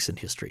quarterbacks in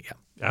history. Yeah,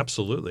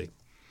 absolutely.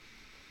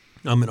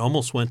 It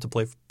almost went to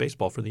play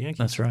baseball for the Yankees.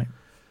 That's right.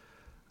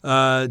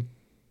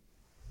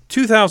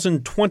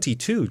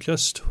 2022,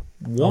 just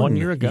one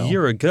year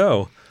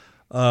ago.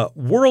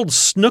 World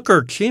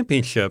Snooker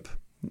Championship.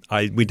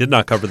 We did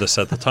not cover this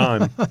at the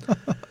time.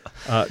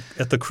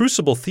 At the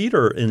Crucible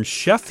Theater in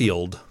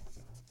Sheffield.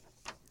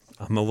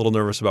 I'm a little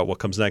nervous about what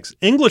comes next.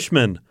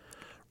 Englishman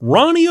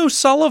Ronnie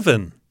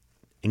O'Sullivan.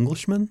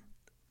 Englishman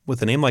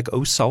with a name like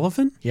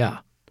O'Sullivan? Yeah.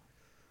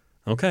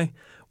 Okay.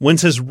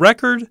 Wins his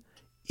record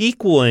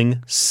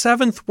equaling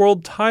 7th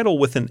world title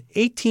with an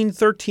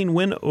 18-13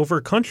 win over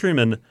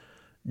countryman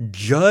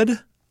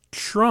Judd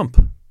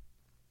Trump.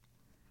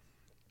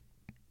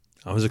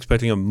 I was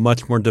expecting a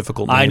much more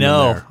difficult name. I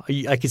know.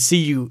 I could see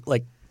you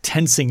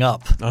tensing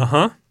up.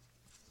 Uh-huh.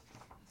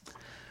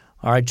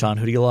 All right, John,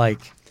 who do you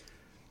like?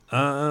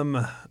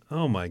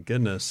 Oh my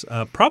goodness.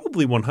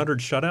 Probably 100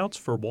 shutouts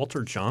for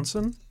Walter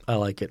Johnson. I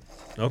like it.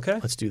 Okay.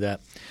 Let's do that.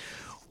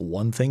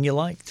 One thing you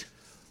liked.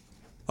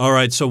 All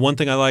right. So one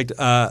thing I liked,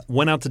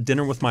 went out to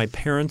dinner with my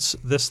parents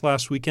this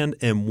last weekend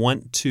and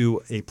went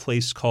to a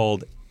place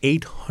called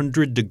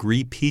 800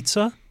 Degree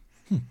Pizza.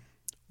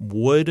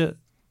 Wood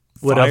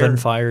oven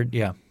fired.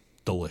 Yeah.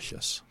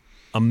 Delicious.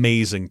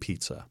 Amazing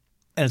pizza.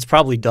 And it's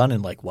probably done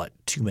in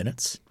 2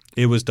 minutes?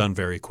 It was done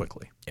very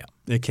quickly. Yeah.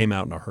 It came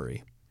out in a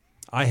hurry.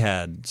 I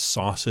had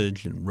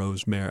sausage and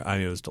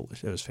rosemary. It was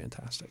delicious. It was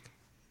fantastic.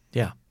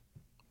 Yeah.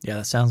 Yeah,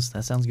 that sounds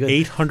good.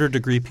 800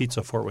 Degree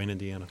Pizza, Fort Wayne,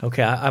 Indiana.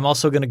 Okay, I'm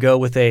also going to go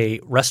with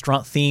a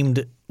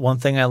restaurant-themed one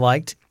thing I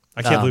liked.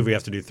 I can't believe we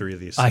have to do 3 of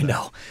these today. I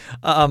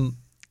know.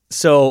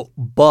 So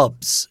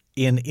Bubs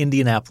in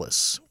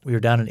Indianapolis. We were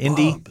down in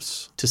Indy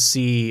to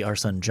see our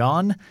son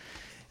John,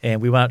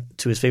 and we went out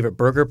to his favorite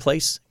burger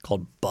place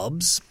called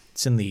Bubs.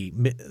 It's in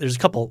there's a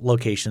couple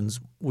locations.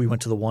 We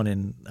went to the one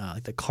in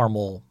the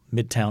Carmel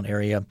Midtown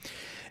area,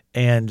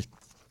 and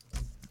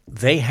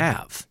they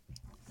have,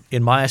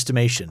 in my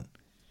estimation,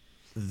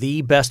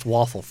 the best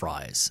waffle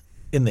fries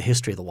in the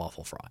history of the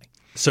waffle fry.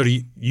 So do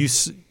you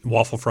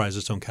waffle fry is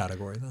its own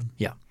category then?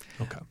 Yeah.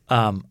 Okay.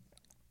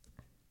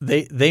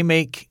 They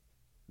make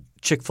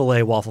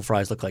Chick-fil-A waffle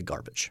fries look like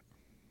garbage.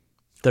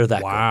 They're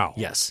that wow.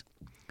 good. Yes.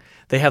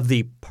 They have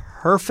the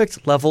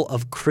perfect level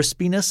of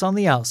crispiness on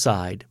the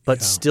outside,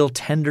 but still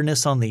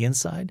tenderness on the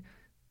inside.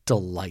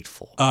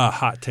 Delightful.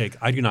 Hot take.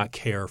 I do not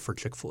care for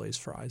Chick-fil-A's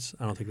fries.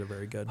 I don't think they're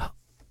very good.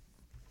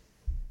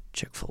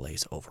 Chick-fil-A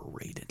is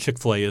overrated.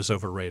 Chick-fil-A is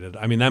overrated.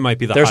 I mean, that might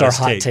be the There's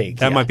hottest our hot take.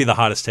 That might be the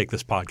hottest take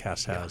this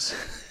podcast has.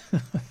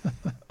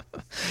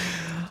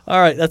 All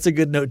right, that's a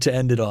good note to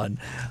end it on.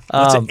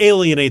 Let's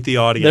alienate the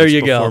audience there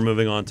you before go.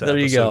 moving on to there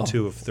episode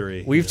 2 of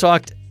 3. We've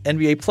talked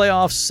NBA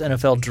playoffs,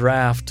 NFL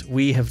draft.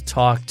 We have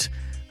talked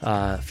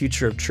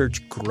future of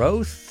church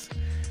growth.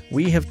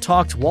 We have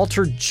talked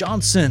Walter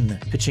Johnson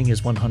pitching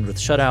his 100th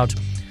shutout.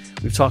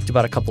 We've talked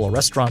about a couple of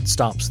restaurant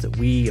stops that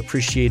we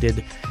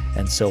appreciated.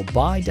 And so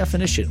by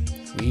definition,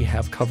 we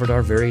have covered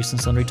our various and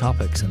sundry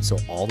topics. And so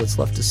all that's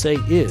left to say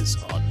is,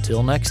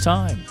 until next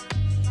time,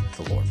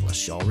 the Lord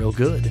bless y'all real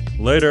good.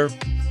 Later.